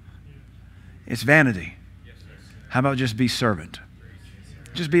 It's vanity. How about just be servant?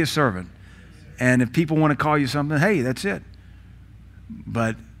 Just be a servant. And if people want to call you something, hey, that's it.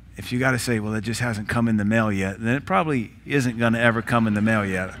 But if you got to say, well, it just hasn't come in the mail yet, then it probably isn't going to ever come in the mail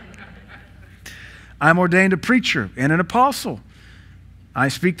yet. I'm ordained a preacher and an apostle. I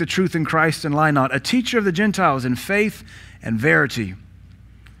speak the truth in Christ and lie not, a teacher of the Gentiles in faith and verity.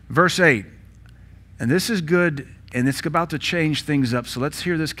 Verse 8, and this is good, and it's about to change things up, so let's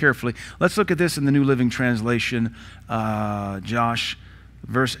hear this carefully. Let's look at this in the New Living Translation, Josh,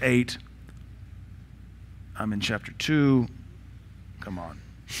 verse 8. I'm in chapter 2. Come on.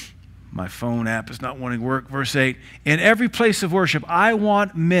 My phone app is not wanting to work. Verse 8, in every place of worship, I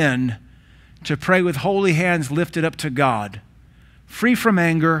want men to pray with holy hands lifted up to God, free from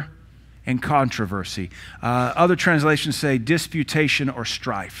anger and controversy. Other translations say disputation or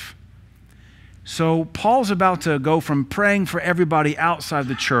strife. So Paul's about to go from praying for everybody outside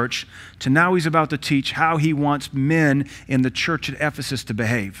the church to now he's about to teach how he wants men in the church at Ephesus to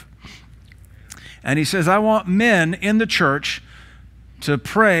behave. And he says, I want men in the church to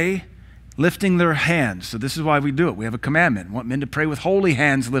pray lifting their hands. So this is why we do it. We have a commandment. We want men to pray with holy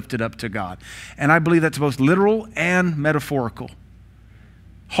hands lifted up to God. And I believe that's both literal and metaphorical.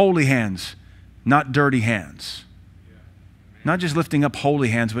 Holy hands, not dirty hands. Not just lifting up holy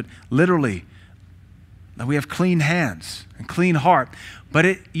hands, but literally, we have clean hands and clean heart. But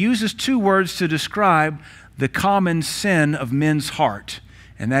it uses two words to describe the common sin of men's heart,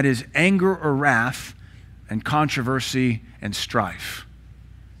 and that is anger or wrath and controversy and strife.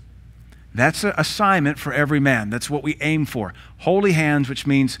 That's an assignment for every man. That's what we aim for. Holy hands, which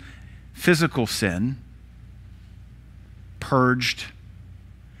means physical sin, purged,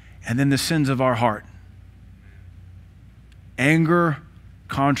 and then the sins of our heart. Anger,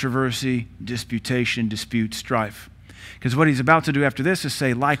 controversy, disputation, dispute, strife. Because what he's about to do after this is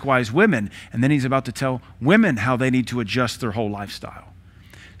say, likewise women, and then he's about to tell women how they need to adjust their whole lifestyle.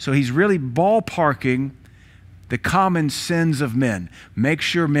 So he's really ballparking the common sins of men. Make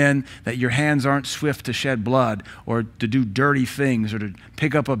sure, men, that your hands aren't swift to shed blood or to do dirty things or to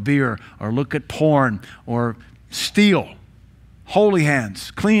pick up a beer or look at porn or steal. Holy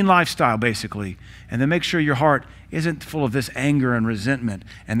hands, clean lifestyle, basically. And then make sure your heart isn't full of this anger and resentment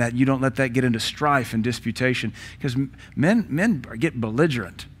and that you don't let that get into strife and disputation. Because men get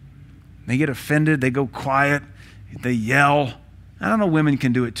belligerent. They get offended. They go quiet. They yell. I don't know, women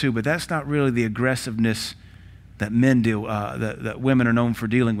can do it too, but that's not really the aggressiveness that men deal, that women are known for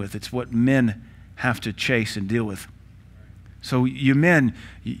dealing with. It's what men have to chase and deal with. So you men,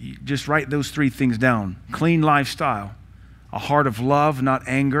 you just write those three things down. Clean lifestyle, a heart of love, not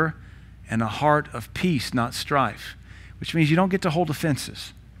anger, and a heart of peace, not strife, which means you don't get to hold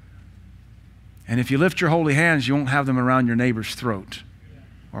offenses. And if you lift your holy hands, you won't have them around your neighbor's throat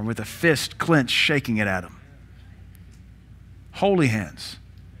or with a fist clenched shaking it at him. Holy hands,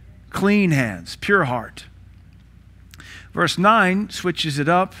 clean hands, pure heart. Verse 9 switches it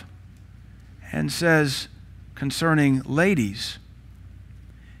up and says concerning ladies,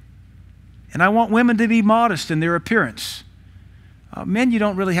 and I want women to be modest in their appearance. Men, you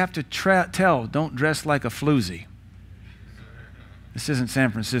don't really have to tell, don't dress like a floozy. This isn't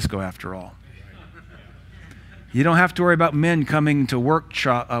San Francisco after all. You don't have to worry about men coming to work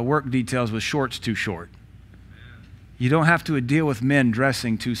details with shorts too short. You don't have to deal with men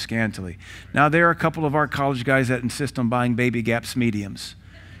dressing too scantily. Now, there are a couple of our college guys that insist on buying Baby Gaps mediums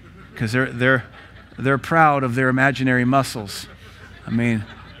because they're proud of their imaginary muscles. I mean,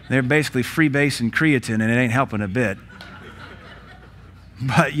 they're basically freebase and creatine, and it ain't helping a bit.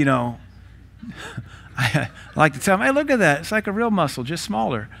 But, you know, I like to tell them, hey, look at that. It's like a real muscle, just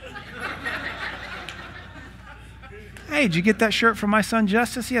smaller. Hey, did you get that shirt from my son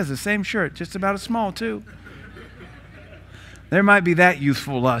Justice? He has the same shirt, just about as small, too. There might be that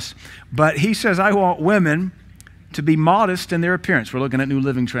youthful lust. But he says, I want women to be modest in their appearance. We're looking at New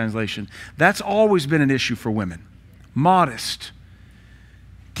Living Translation. That's always been an issue for women. Modest.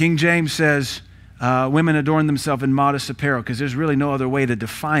 King James says, women adorn themselves in modest apparel, because there's really no other way to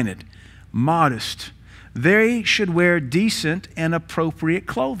define it. Modest. They should wear decent and appropriate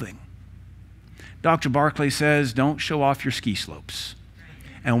clothing. Dr. Barclay says, don't show off your ski slopes.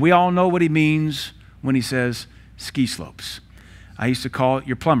 And we all know what he means when he says ski slopes. I used to call it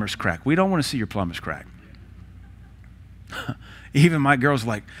your plumber's crack. We don't want to see your plumber's crack. Even my girls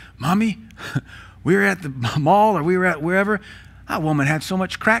like, Mommy, we were at the mall or we were at wherever. That woman had so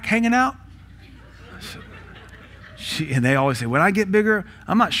much crack hanging out. And they always say, when I get bigger,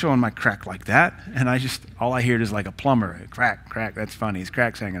 I'm not showing my crack like that. And all I hear is like a plumber. Crack, crack, that's funny. His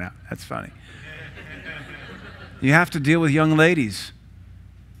crack's hanging out. That's funny. You have to deal with young ladies.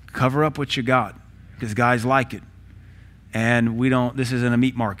 Cover up what you got, because guys like it. And this isn't a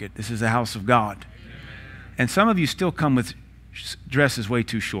meat market. This is a house of God. And some of you still come with dresses way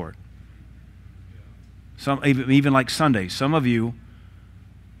too short. Some, even like Sunday, some of you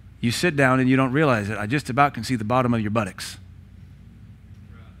sit down and you don't realize it. I just about can see the bottom of your buttocks.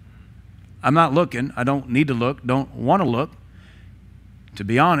 I'm not looking. I don't need to look. Don't want to look. To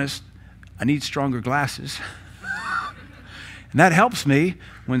be honest, I need stronger glasses. And that helps me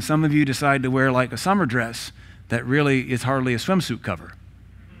when some of you decide to wear like a summer dress that really is hardly a swimsuit cover.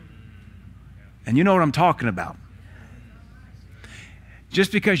 And you know what I'm talking about.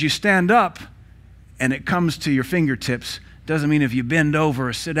 Just because you stand up and it comes to your fingertips doesn't mean if you bend over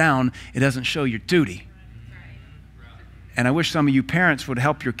or sit down, it doesn't show your duty. And I wish some of you parents would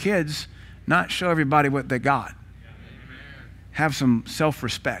help your kids not show everybody what they got. Have some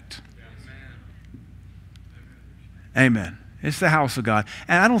self-respect. Amen. It's the house of God.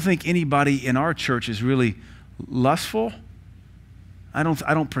 And I don't think anybody in our church is really lustful. I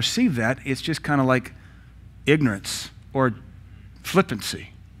don't perceive that. It's just kind of like ignorance or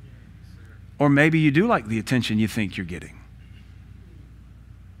flippancy. Or maybe you do like the attention you think you're getting.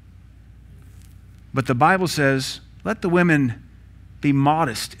 But the Bible says, let the women be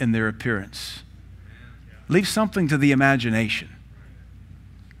modest in their appearance. Leave something to the imagination.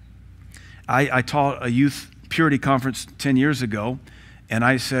 I taught a youth purity conference 10 years ago, and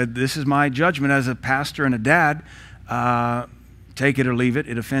I said, this is my judgment as a pastor and a dad. Take it or leave it.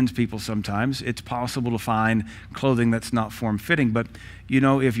 It offends people sometimes. It's possible to find clothing that's not form-fitting, but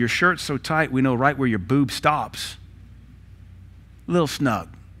if your shirt's so tight, we know right where your boob stops. Little snug.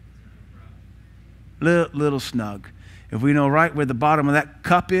 Little snug. If we know right where the bottom of that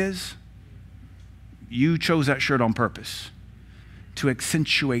cup is, you chose that shirt on purpose to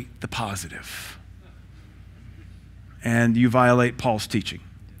accentuate the positive. And you violate Paul's teaching.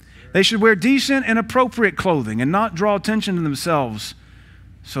 They should wear decent and appropriate clothing and not draw attention to themselves.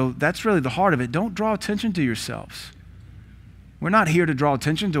 So that's really the heart of it. Don't draw attention to yourselves. We're not here to draw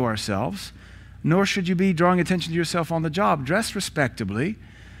attention to ourselves, nor should you be drawing attention to yourself on the job. Dress respectably.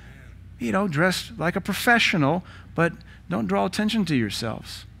 Dress like a professional, but don't draw attention to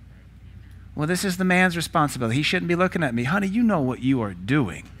yourselves. Well, this is the man's responsibility. He shouldn't be looking at me. Honey, you know what you are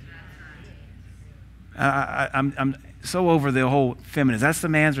doing. I'm so over the whole feminist. That's the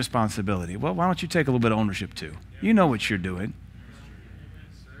man's responsibility. Well, why don't you take a little bit of ownership too? You know what you're doing.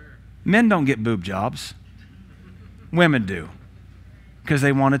 Men don't get boob jobs. Women do. Because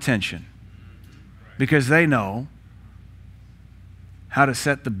they want attention. Because they know how to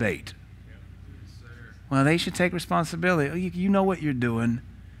set the bait. Well, they should take responsibility. Oh, you know what you're doing.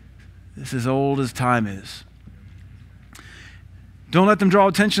 This is as old as time is. Don't let them draw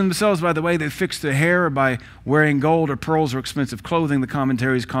attention to themselves by the way they fix their hair or by wearing gold or pearls or expensive clothing. The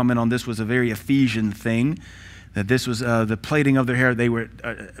commentaries comment on this was a very Ephesian thing, that this was the plaiting of their hair. They were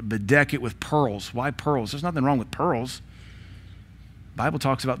bedeck it with pearls. Why pearls? There's nothing wrong with pearls. The Bible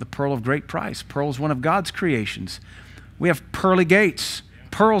talks about the pearl of great price. Pearl is one of God's creations. We have pearly gates.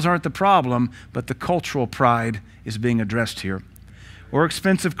 Pearls aren't the problem, but the cultural pride is being addressed here. Or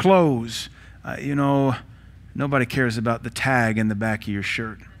expensive clothes. Nobody cares about the tag in the back of your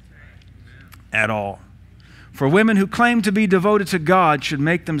shirt at all. For women who claim to be devoted to God should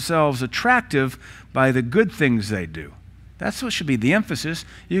make themselves attractive by the good things they do. That's what should be the emphasis.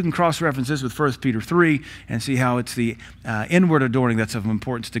 You can cross-reference this with 1 Peter 3 and see how it's the inward adorning that's of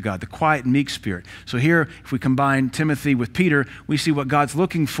importance to God, the quiet and meek spirit. So here, if we combine Timothy with Peter, we see what God's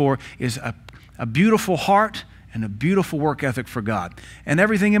looking for is a beautiful heart and a beautiful work ethic for God. And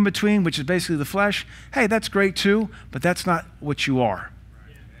everything in between, which is basically the flesh, hey, that's great too, but that's not what you are.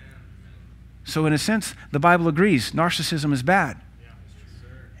 So in a sense, the Bible agrees. Narcissism is bad.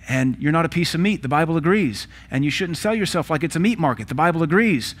 And you're not a piece of meat. The Bible agrees. And you shouldn't sell yourself like it's a meat market. The Bible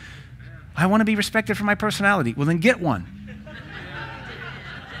agrees. I want to be respected for my personality. Well, then get one.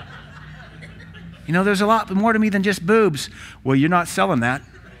 There's a lot more to me than just boobs. Well, you're not selling that.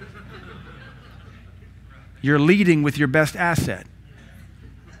 You're leading with your best asset.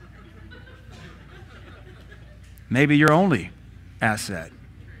 Maybe your only asset.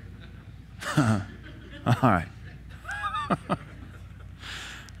 All right.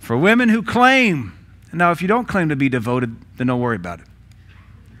 For women who claim, now if you don't claim to be devoted, then don't worry about it.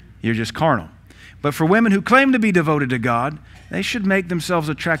 You're just carnal. But for women who claim to be devoted to God, they should make themselves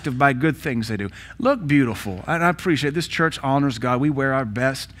attractive by good things they do. Look beautiful. And I appreciate this church honors God. We wear our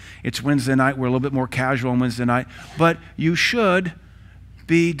best. It's Wednesday night. We're a little bit more casual on Wednesday night. But you should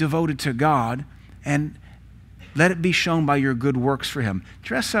be devoted to God and let it be shown by your good works for Him.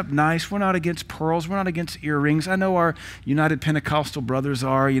 Dress up nice. We're not against pearls. We're not against earrings. I know our United Pentecostal brothers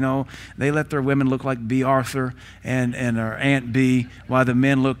are, they let their women look like B. Arthur and our Aunt B, while the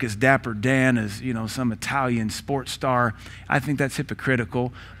men look as Dapper Dan as, some Italian sports star. I think that's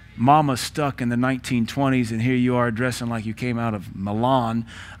hypocritical. Mama's stuck in the 1920s, and here you are dressing like you came out of Milan.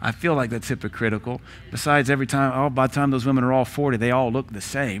 I feel like that's hypocritical. Besides, by the time those women are all 40, they all look the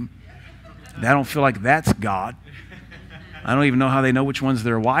same. I don't feel like that's God. I don't even know how they know which one's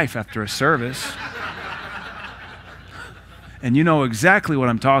their wife after a service. And you know exactly what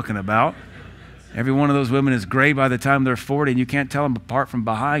I'm talking about. Every one of those women is gray by the time they're 40, and you can't tell them apart from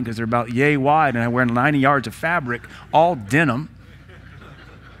behind because they're about yay wide and wearing 90 yards of fabric, all denim.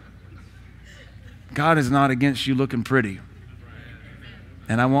 God is not against you looking pretty.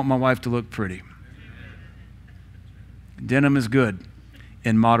 And I want my wife to look pretty. Denim is good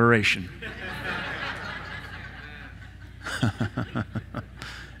in moderation.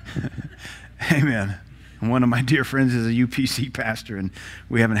 Amen. And one of my dear friends is a UPC pastor, and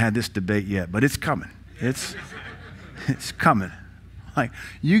we haven't had this debate yet, but it's coming. It's coming. Like,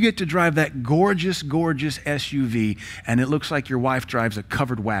 you get to drive that gorgeous, gorgeous SUV, and it looks like your wife drives a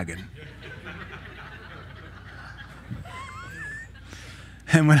covered wagon.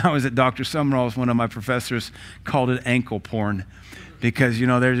 And when I was at Dr. Summerall's, one of my professors called it ankle porn because,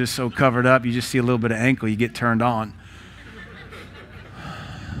 they're just so covered up, you just see a little bit of ankle, you get turned on.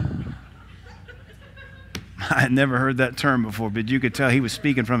 I had never heard that term before, but you could tell he was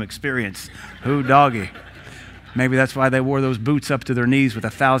speaking from experience. Ooh, doggy. Maybe that's why they wore those boots up to their knees with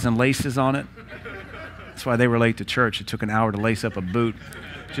 1,000 laces on it. That's why they were late to church. It took an hour to lace up a boot.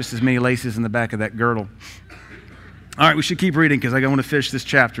 Just as many laces in the back of that girdle. All right, we should keep reading because I want to finish this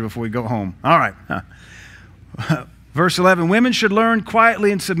chapter before we go home. All right. Verse 11, women should learn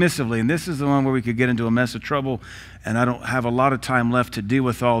quietly and submissively. And this is the one where we could get into a mess of trouble, and I don't have a lot of time left to deal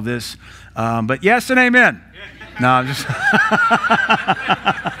with all this. But yes and amen. No, I'm just...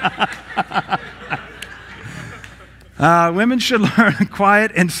 women should learn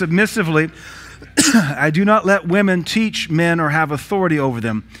quiet and submissively. I do not let women teach men or have authority over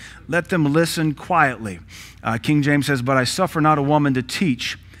them. Let them listen quietly. King James says, but I suffer not a woman to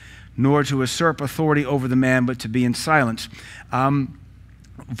teach, nor to usurp authority over the man, but to be in silence.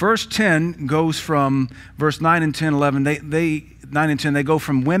 Verse 10 goes from verse 9 and 10, 11. 9 and 10, they go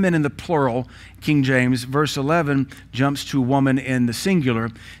from women in the plural, King James. Verse 11 jumps to woman in the singular,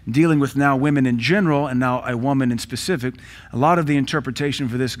 dealing with now women in general and now a woman in specific. A lot of the interpretation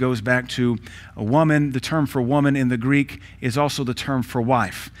for this goes back to a woman. The term for woman in the Greek is also the term for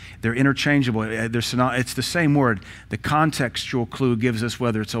wife. They're interchangeable. It's the same word. The contextual clue gives us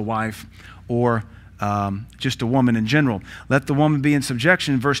whether it's a wife or just a woman in general. Let the woman be in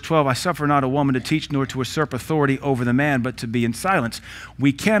subjection. Verse 12, I suffer not a woman to teach nor to usurp authority over the man, but to be in silence.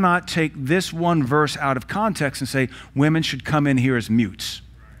 We cannot take this one verse out of context and say women should come in here as mutes.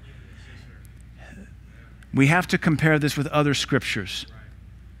 We have to compare this with other scriptures.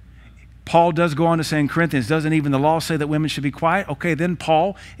 Paul does go on to say in Corinthians, doesn't even the law say that women should be quiet? Okay, then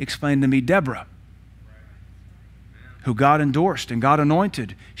Paul explained to me Deborah, who God endorsed and God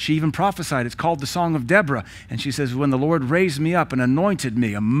anointed. She even prophesied. It's called the Song of Deborah. And she says, when the Lord raised me up and anointed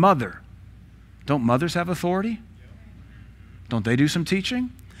me, a mother. Don't mothers have authority? Don't they do some teaching?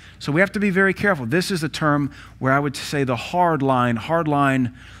 So we have to be very careful. This is a term where I would say the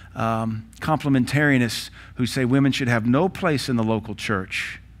hardline complementarianists who say women should have no place in the local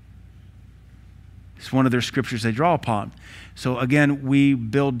church. It's one of their scriptures they draw upon. So again, we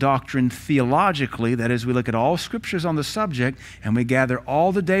build doctrine theologically. That is, we look at all scriptures on the subject and we gather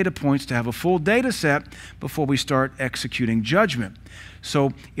all the data points to have a full data set before we start executing judgment.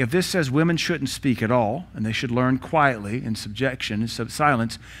 So if this says women shouldn't speak at all and they should learn quietly in subjection and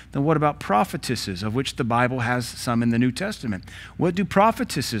silence, then what about prophetesses, of which the Bible has some in the New Testament? What do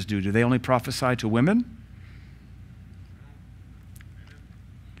prophetesses do? Do they only prophesy to women?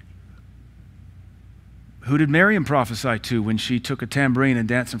 Who did Miriam prophesy to when she took a tambourine and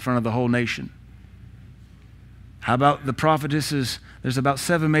danced in front of the whole nation? How about the prophetesses? There's about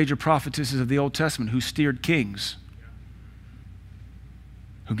 7 major prophetesses of the Old Testament who steered kings,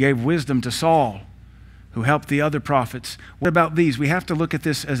 who gave wisdom to Saul, who helped the other prophets. What about these? We have to look at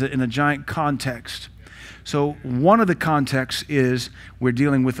this as in a giant context. So one of the contexts is we're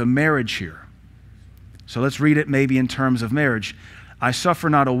dealing with a marriage here. So let's read it maybe in terms of marriage. I suffer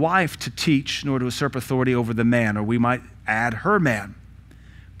not a wife to teach, nor to usurp authority over the man, or we might add her man,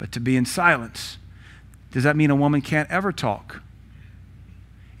 but to be in silence. Does that mean a woman can't ever talk?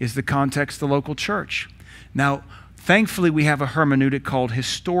 Is the context the local church? Now, thankfully, we have a hermeneutic called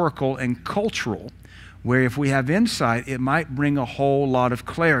historical and cultural, where if we have insight, it might bring a whole lot of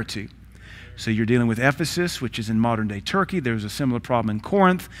clarity. So you're dealing with Ephesus, which is in modern-day Turkey. There's a similar problem in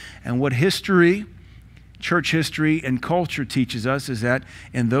Corinth. And what history, church history and culture teaches us is that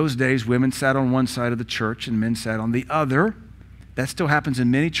in those days, women sat on one side of the church and men sat on the other. That still happens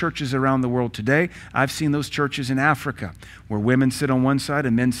in many churches around the world today. I've seen those churches in Africa where women sit on one side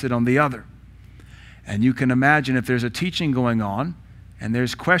and men sit on the other. And you can imagine if there's a teaching going on and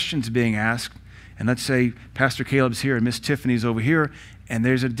there's questions being asked, and let's say Pastor Caleb's here and Miss Tiffany's over here, and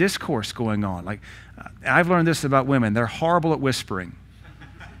there's a discourse going on. Like, I've learned this about women. They're horrible at whispering.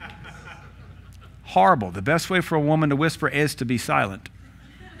 Horrible. The best way for a woman to whisper is to be silent.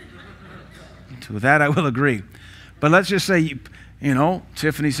 To that I will agree. But let's just say, you know,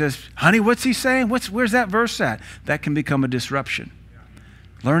 Tiffany says, honey, what's he saying? Where's that verse at? That can become a disruption.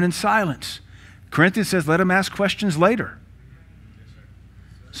 Learn in silence. Corinthians says, let him ask questions later.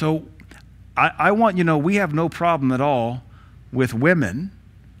 So I want you to know we have no problem at all with women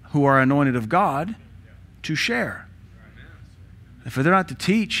who are anointed of God to share. If they're not to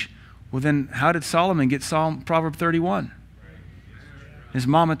teach, well then how did Solomon get Proverb 31? His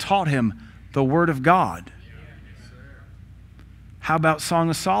mama taught him the word of God. How about Song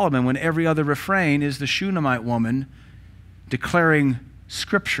of Solomon when every other refrain is the Shunammite woman declaring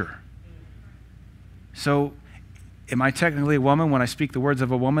Scripture? So am I technically a woman when I speak the words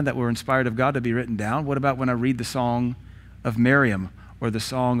of a woman that were inspired of God to be written down? What about when I read the song of Miriam or the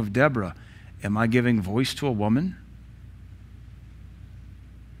song of Deborah? Am I giving voice to a woman?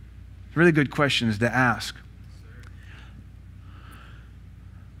 Really good questions to ask.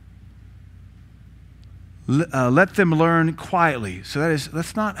 Let them learn quietly. So that is,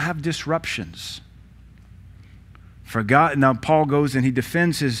 let's not have disruptions. For God, now Paul goes and he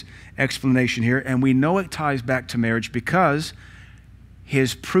defends his explanation here, and we know it ties back to marriage because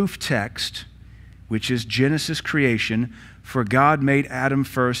his proof text, which is Genesis creation, for God made Adam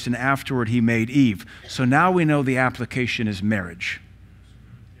first and afterward he made Eve. So now we know the application is marriage.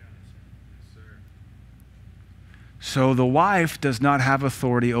 So the wife does not have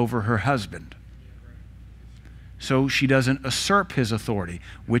authority over her husband. So she doesn't usurp his authority,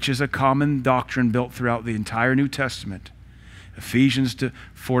 which is a common doctrine built throughout the entire New Testament. Ephesians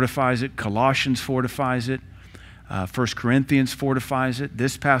fortifies it. Colossians fortifies it. 1 Corinthians fortifies it.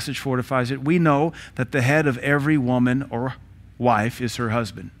 This passage fortifies it. We know that the head of every woman or wife is her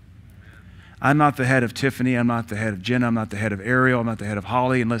husband. I'm not the head of Tiffany. I'm not the head of Jenna. I'm not the head of Ariel. I'm not the head of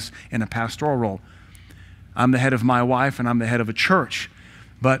Holly unless in a pastoral role. I'm the head of my wife and I'm the head of a church.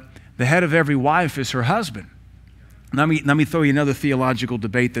 But the head of every wife is her husband. Let me throw you another theological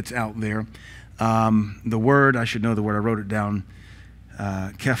debate that's out there. The word, I should know the word, I wrote it down.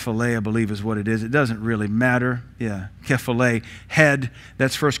 Kephale, I believe is what it is. It doesn't really matter. Yeah, kephale, head.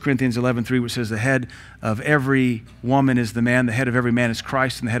 That's 1 Corinthians 11:3, which says the head of every woman is the man, the head of every man is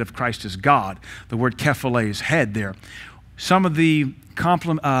Christ, and the head of Christ is God. The word kephale is head there. Some of the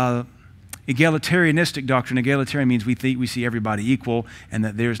egalitarianistic doctrine, egalitarian means we see everybody equal and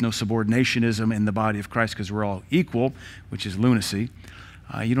that there's no subordinationism in the body of Christ because we're all equal, which is lunacy.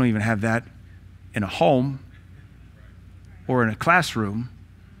 You don't even have that in a home or in a classroom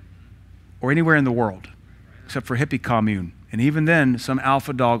or anywhere in the world except for hippie commune. And even then, some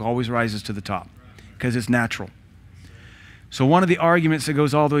alpha dog always rises to the top because it's natural. So one of the arguments that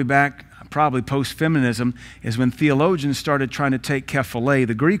goes all the way back, probably post-feminism, is when theologians started trying to take kephale,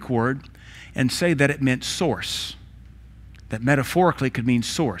 the Greek word, and say that it meant source, that metaphorically could mean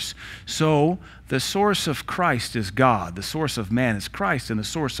source. So the source of Christ is God, the source of man is Christ, and the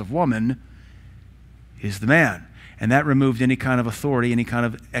source of woman is the man. And that removed any kind of authority, any kind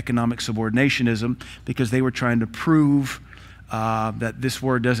of economic subordinationism, because they were trying to prove that this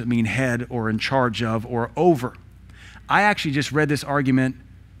word doesn't mean head or in charge of or over. I actually just read this argument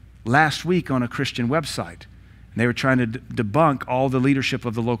last week on a Christian website. And they were trying to debunk all the leadership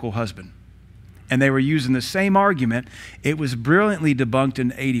of the local husband. And they were using the same argument. It was brilliantly debunked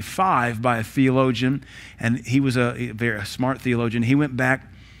in '85 by a theologian, and he was a very smart theologian. He went back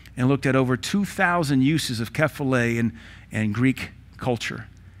and looked at over 2,000 uses of kephale in Greek culture.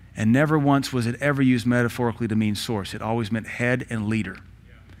 And never once was it ever used metaphorically to mean source. It always meant head and leader.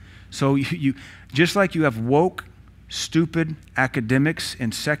 So you just like you have woke, stupid academics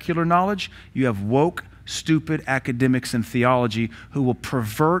in secular knowledge, you have woke, stupid academics in theology who will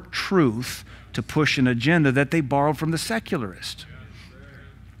pervert truth to push an agenda that they borrowed from the secularists.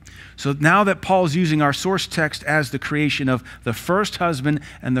 So now that Paul's using our source text as the creation of the first husband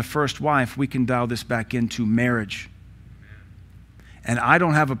and the first wife, we can dial this back into marriage. And I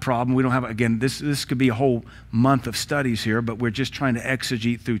don't have a problem. We don't have, again, this could be a whole month of studies here, but we're just trying to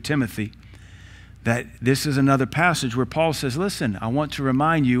exegete through Timothy. That this is another passage where Paul says, listen, I want to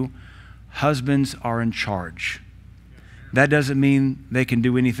remind you, husbands are in charge. That doesn't mean they can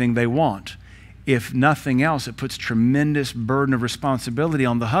do anything they want. If nothing else, it puts tremendous burden of responsibility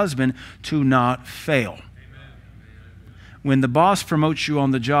on the husband to not fail. When the boss promotes you on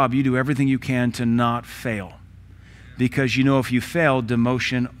the job, you do everything you can to not fail. Because you know if you fail,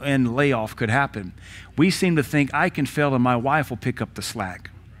 demotion and layoff could happen. We seem to think I can fail and my wife will pick up the slack.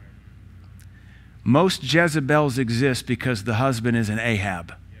 Most Jezebels exist because the husband is an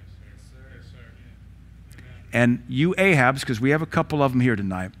Ahab. And you Ahabs, because we have a couple of them here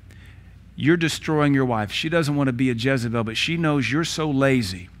tonight, you're destroying your wife. She doesn't want to be a Jezebel, but she knows you're so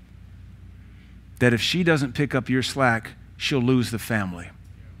lazy that if she doesn't pick up your slack, she'll lose the family.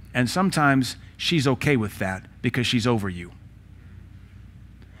 And sometimes she's okay with that because she's over you.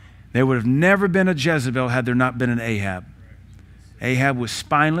 There would have never been a Jezebel had there not been an Ahab. Ahab was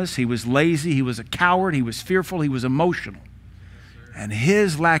spineless, he was lazy, he was a coward, he was fearful, he was emotional. And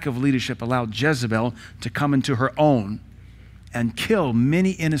his lack of leadership allowed Jezebel to come into her own and kill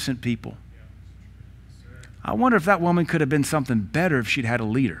many innocent people. I wonder if that woman could have been something better if she'd had a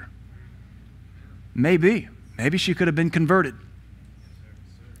leader. Maybe. Maybe she could have been converted.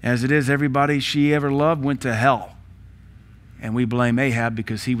 As it is, everybody she ever loved went to hell. And we blame Ahab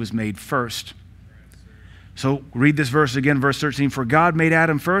because he was made first. So read this verse again, verse 13. For God made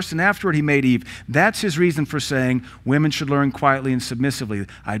Adam first, and afterward he made Eve. That's his reason for saying women should learn quietly and submissively.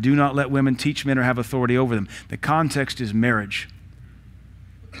 I do not let women teach men or have authority over them. The context is marriage.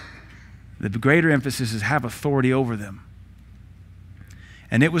 The greater emphasis is have authority over them.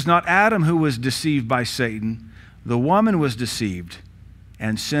 And it was not Adam who was deceived by Satan. The woman was deceived,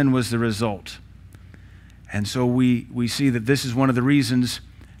 and sin was the result. And so we see that this is one of the reasons.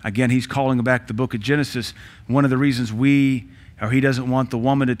 Again, he's calling back the book of Genesis. One of the reasons he doesn't want the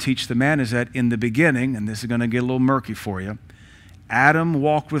woman to teach the man is that in the beginning, and this is going to get a little murky for you, Adam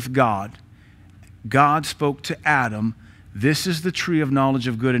walked with God. God spoke to Adam, this is the tree of knowledge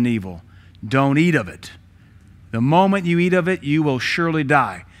of good and evil. Don't eat of it. The moment you eat of it, you will surely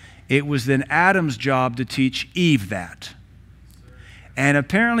die. It was then Adam's job to teach Eve that. And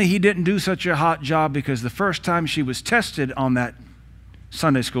apparently he didn't do such a hot job because the first time she was tested on that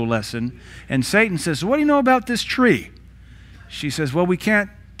Sunday school lesson, and Satan says, so what do you know about this tree? She says, well, we can't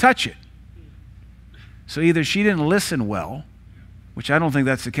touch it. So either she didn't listen well, which I don't think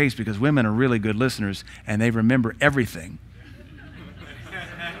that's the case because women are really good listeners and they remember everything.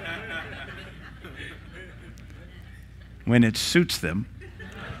 When it suits them.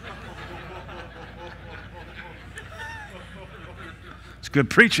 It's good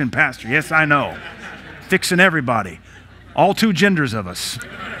preaching, Pastor. Yes, I know. Fixing everybody. All two genders of us.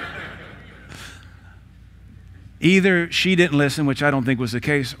 Either she didn't listen, which I don't think was the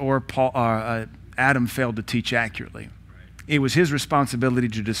case, or Adam failed to teach accurately. It was his responsibility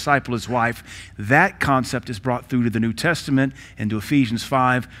to disciple his wife. That concept is brought through to the New Testament into Ephesians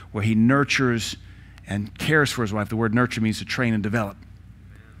 5, where he nurtures and cares for his wife. The word nurture means to train and develop.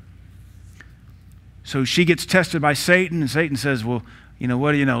 So she gets tested by Satan, and Satan says, well, you know,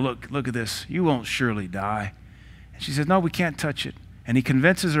 what do you know? Look at this. You won't surely die. She says, no, we can't touch it. And he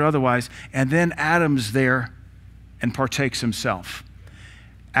convinces her otherwise. And then Adam's there and partakes himself.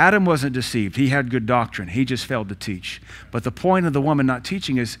 Adam wasn't deceived. He had good doctrine. He just failed to teach. But the point of the woman not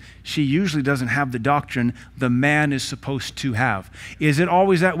teaching is she usually doesn't have the doctrine the man is supposed to have. Is it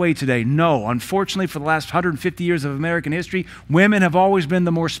always that way today? No. Unfortunately, for the last 150 years of American history, women have always been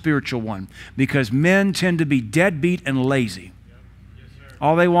the more spiritual one because men tend to be deadbeat and lazy.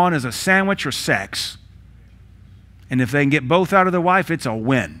 All they want is a sandwich or sex. And if they can get both out of their wife, it's a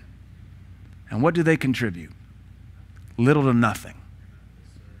win. And what do they contribute? Little to nothing.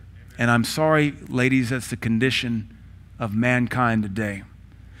 And I'm sorry, ladies, that's the condition of mankind today.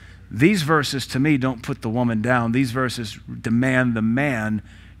 These verses, to me, don't put the woman down. These verses demand the man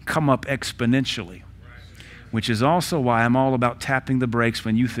come up exponentially, which is also why I'm all about tapping the brakes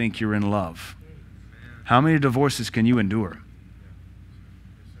when you think you're in love. How many divorces can you endure?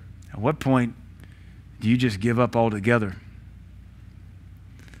 At what point do you just give up altogether?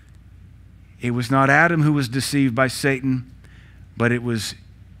 It was not Adam who was deceived by Satan, but it was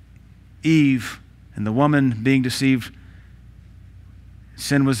Eve and the woman being deceived.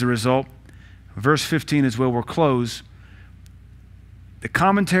 Sin was the result. Verse 15 is where we'll close. The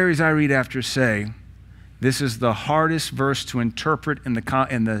commentaries I read after say this is the hardest verse to interpret in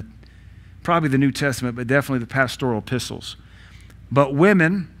the probably the New Testament, but definitely the pastoral epistles. But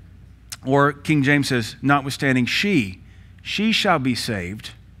women, or King James says, notwithstanding she shall be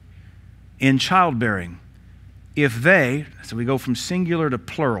saved in childbearing. If they, so we go from singular to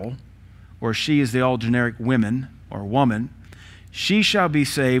plural, or she is the all generic women or woman, she shall be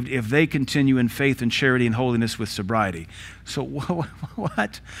saved if they continue in faith and charity and holiness with sobriety. So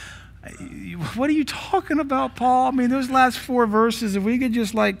what? What are you talking about, Paul? I mean, those last 4 verses, if we could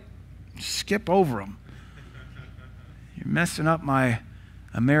just like skip over them. You're messing up my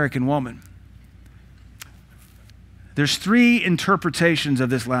American woman. There's 3 interpretations of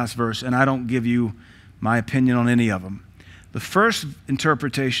this last verse, and I don't give you my opinion on any of them. The first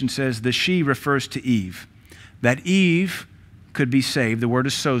interpretation says the she refers to Eve, that Eve could be saved. The word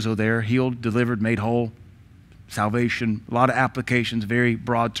is sozo there, healed, delivered, made whole, salvation, a lot of applications, very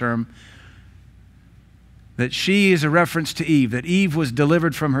broad term. That she is a reference to Eve, that Eve was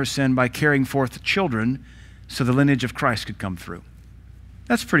delivered from her sin by carrying forth children so the lineage of Christ could come through.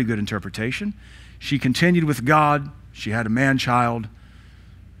 That's a pretty good interpretation. She continued with God, she had a man-child,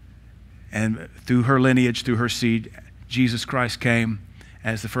 and through her lineage, through her seed, Jesus Christ came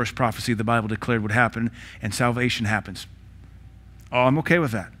as the first prophecy the Bible declared would happen, and salvation happens. Oh, I'm okay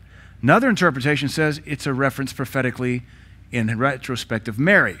with that. Another interpretation says it's a reference prophetically in retrospect of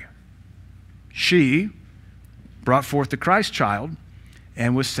Mary. She brought forth the Christ child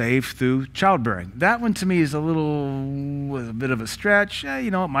and was saved through childbearing. That one to me is a bit of a stretch.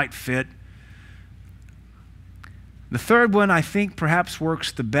 You know, it might fit. The third one I think perhaps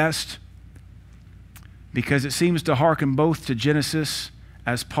works the best because it seems to hearken both to Genesis,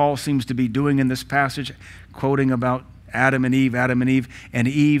 as Paul seems to be doing in this passage, quoting about Adam and Eve, and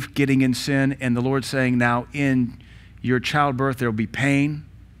Eve getting in sin, and the Lord saying, now in your childbirth there will be pain.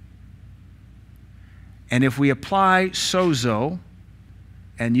 And if we apply sozo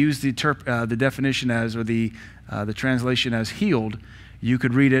and use the definition as, or the translation as healed, you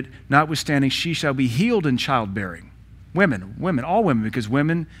could read it, notwithstanding she shall be healed in childbearing. Women, all women, because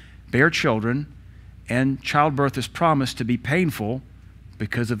women bear children, and childbirth is promised to be painful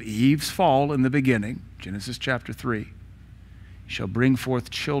because of Eve's fall in the beginning, Genesis chapter 3. Shall bring forth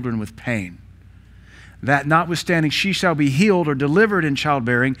children with pain. That notwithstanding she shall be healed or delivered in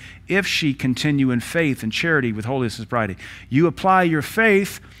childbearing if she continue in faith and charity with holiness and sobriety. You apply your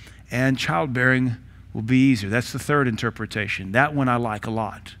faith and childbearing will be easier. That's the third interpretation. That one I like a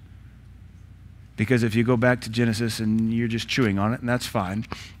lot. Because if you go back to Genesis and you're just chewing on it, and that's fine.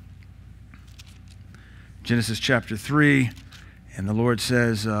 Genesis chapter 3, and the Lord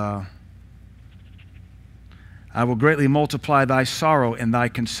says, I will greatly multiply thy sorrow and thy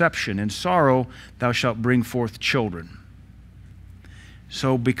conception. In sorrow thou shalt bring forth children.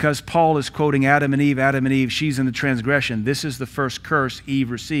 So because Paul is quoting Adam and Eve, she's in the transgression. This is the first curse Eve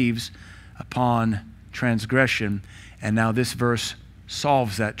receives upon transgression. And now this verse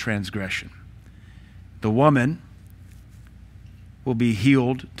solves that transgression. The woman will be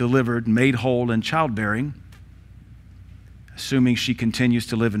healed, delivered, made whole in childbearing, assuming she continues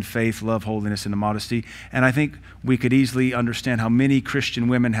to live in faith, love, holiness, and modesty. And I think we could easily understand how many Christian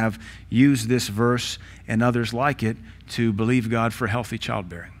women have used this verse and others like it to believe God for healthy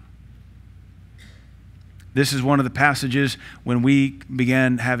childbearing. This is one of the passages when we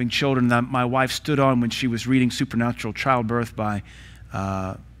began having children that my wife stood on when she was reading Supernatural Childbirth by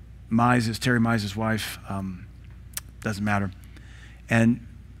Terry Mises' wife. Doesn't matter. And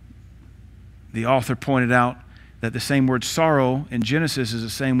the author pointed out that the same word sorrow in Genesis is the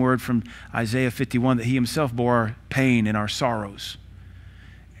same word from Isaiah 51, that he himself bore our pain and our sorrows.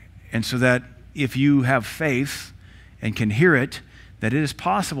 And so that if you have faith and can hear it, that it is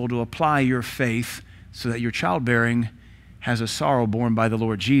possible to apply your faith so that your childbearing has a sorrow borne by the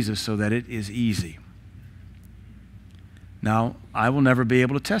Lord Jesus so that it is easy. Now, I will never be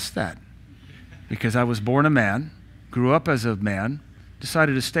able to test that because I was born a man, grew up as a man,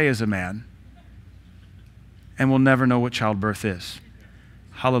 decided to stay as a man, and we'll never know what childbirth is.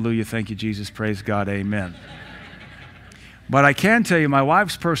 Hallelujah. Thank you, Jesus. Praise God. Amen. But I can tell you my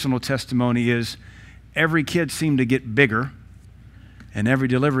wife's personal testimony is every kid seemed to get bigger and every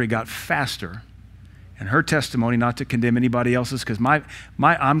delivery got faster. And her testimony, not to condemn anybody else's, because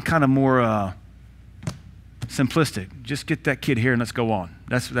I'm kind of more simplistic. Just get that kid here and let's go on.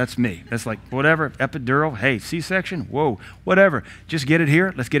 That's me. That's like, whatever, epidural, hey, C-section, whoa, whatever. Just get it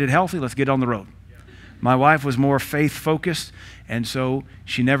here. Let's get it healthy. Let's get on the road. My wife was more faith-focused, and so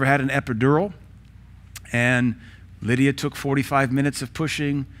she never had an epidural. And Lydia took 45 minutes of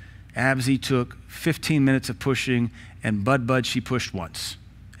pushing. Absy took 15 minutes of pushing. And Bud, she pushed once.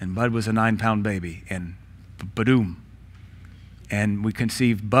 And Bud was a 9-pound baby. And ba-doom. And we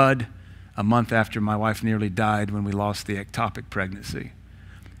conceived Bud a month after my wife nearly died when we lost the ectopic pregnancy.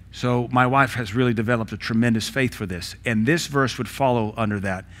 So my wife has really developed a tremendous faith for this. And this verse would follow under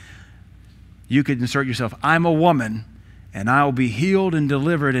that. You could insert yourself, I'm a woman, and I'll be healed and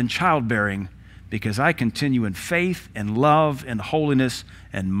delivered in childbearing because I continue in faith and love and holiness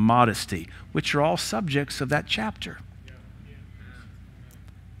and modesty, which are all subjects of that chapter.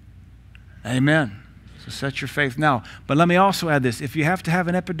 Amen. So set your faith now. But let me also add this. If you have to have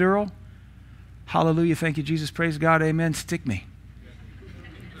an epidural, hallelujah, thank you, Jesus, praise God, amen, stick me.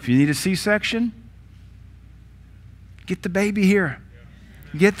 If you need a C-section, get the baby here.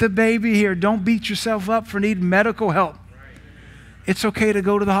 Get the baby here. Don't beat yourself up for needing medical help. It's okay to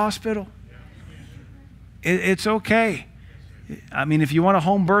go to the hospital. It's okay. I mean, if you want to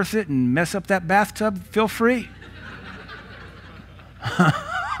home birth it and mess up that bathtub, feel free.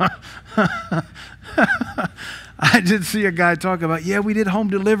 I did see a guy talk about, yeah, we did home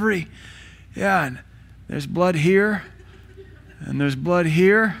delivery. Yeah, and there's blood here, and there's blood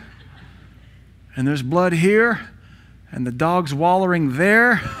here, and there's blood here, and the dog's wallowing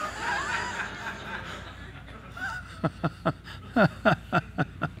there.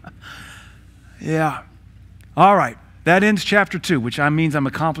 Yeah. All right. That ends chapter 2, which means I'm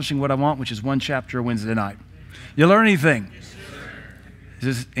accomplishing what I want, which is one chapter a Wednesday night. You learn anything? Is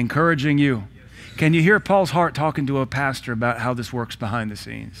this encouraging you? Can you hear Paul's heart talking to a pastor about how this works behind the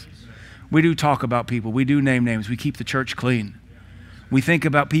scenes? We do talk about people. We do name names. We keep the church clean. We think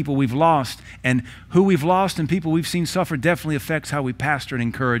about people we've lost, and who we've lost and people we've seen suffer definitely affects how we pastor and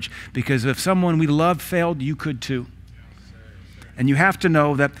encourage, because if someone we loved failed, you could too. And you have to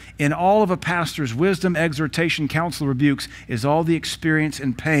know that in all of a pastor's wisdom, exhortation, counsel, rebukes is all the experience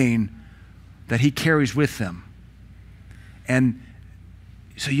and pain that he carries with them. And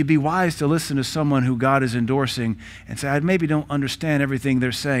so you'd be wise to listen to someone who God is endorsing and say, I maybe don't understand everything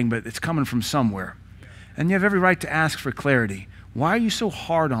they're saying, but it's coming from somewhere. And you have every right to ask for clarity. Why are you so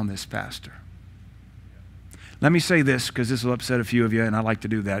hard on this pastor? Let me say this, because this will upset a few of you, and I like to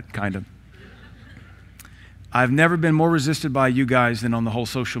do that, kind of. I've never been more resisted by you guys than on the whole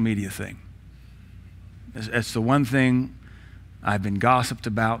social media thing. It's the one thing I've been gossiped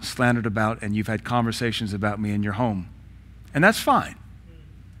about, slandered about, and you've had conversations about me in your home. And that's fine.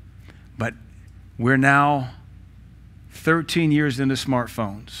 But we're now 13 years into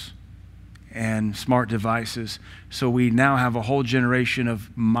smartphones and smart devices. So we now have a whole generation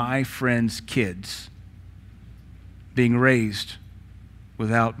of my friends' kids being raised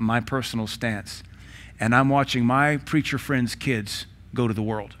without my personal stance. And I'm watching my preacher friends' kids go to the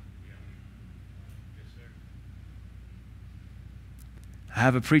world. I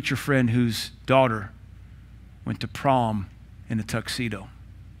have a preacher friend whose daughter went to prom in a tuxedo.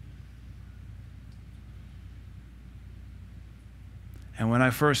 And when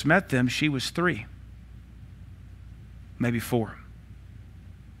I first met them, she was 3, maybe 4.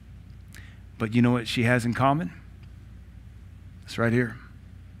 But you know what she has in common? It's right here.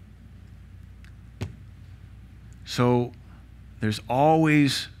 So there's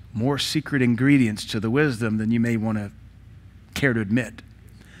always more secret ingredients to the wisdom than you may want to care to admit.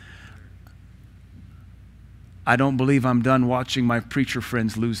 I don't believe I'm done watching my preacher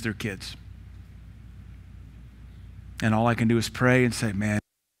friends lose their kids. And all I can do is pray and say, man,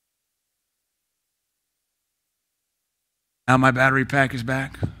 now my battery pack is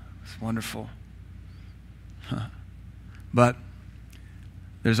back. It's wonderful. But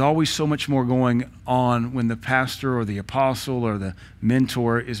there's always so much more going on when the pastor or the apostle or the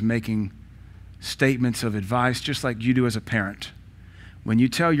mentor is making statements of advice, just like you do as a parent. When you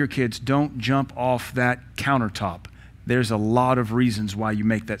tell your kids, don't jump off that countertop, there's a lot of reasons why you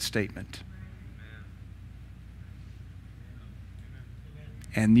make that statement.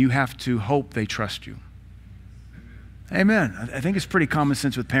 And you have to hope they trust you. Amen. I think it's pretty common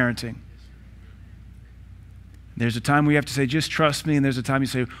sense with parenting. There's a time we have to say, just trust me, and there's a time you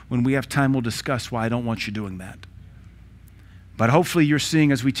say, when we have time, we'll discuss why I don't want you doing that. But hopefully you're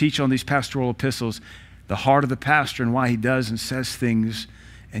seeing, as we teach on these pastoral epistles, the heart of the pastor and why he does and says things.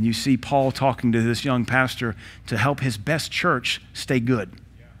 And you see Paul talking to this young pastor to help his best church stay good.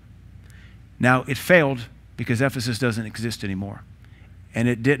 Now, it failed because Ephesus doesn't exist anymore. And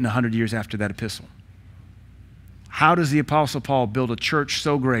it didn't 100 years after that epistle. How does the Apostle Paul build a church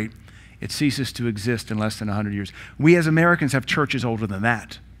so great it ceases to exist in less than 100 years? We as Americans have churches older than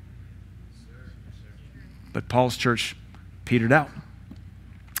that. But Paul's church petered out.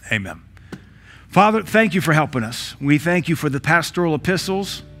 Amen. Father, thank you for helping us. We thank you for the pastoral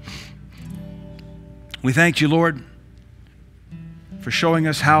epistles. We thank you, Lord, for showing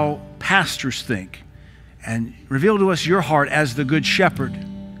us how pastors think and reveal to us your heart as the good shepherd.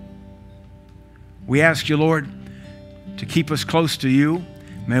 We ask you, Lord, to keep us close to you.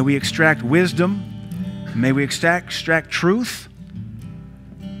 May we extract wisdom. May we extract truth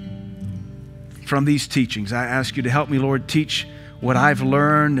from these teachings. I ask you to help me, Lord, teach what I've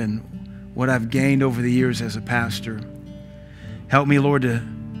learned and what I've gained over the years as a pastor. Help me, Lord, to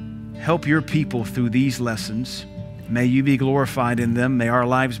help your people through these lessons. May you be glorified in them. May our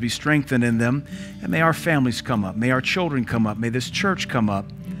lives be strengthened in them. And may our families come up. May our children come up. May this church come up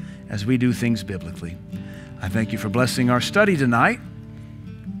as we do things biblically. I thank you for blessing our study tonight.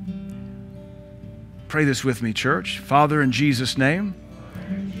 Pray this with me, church. Father, in Jesus' name,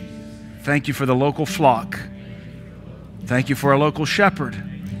 thank you for the local flock. Thank you for our local shepherd.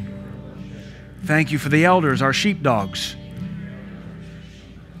 Thank you for the elders, our sheepdogs.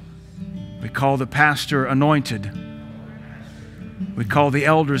 We call the pastor anointed. We call the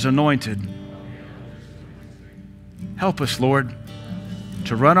elders anointed. Help us, Lord,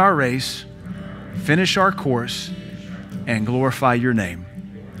 to run our race, finish our course, and glorify your name.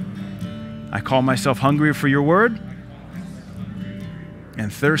 I call myself hungry for your word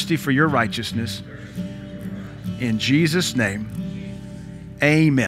and thirsty for your righteousness. In Jesus' name, amen.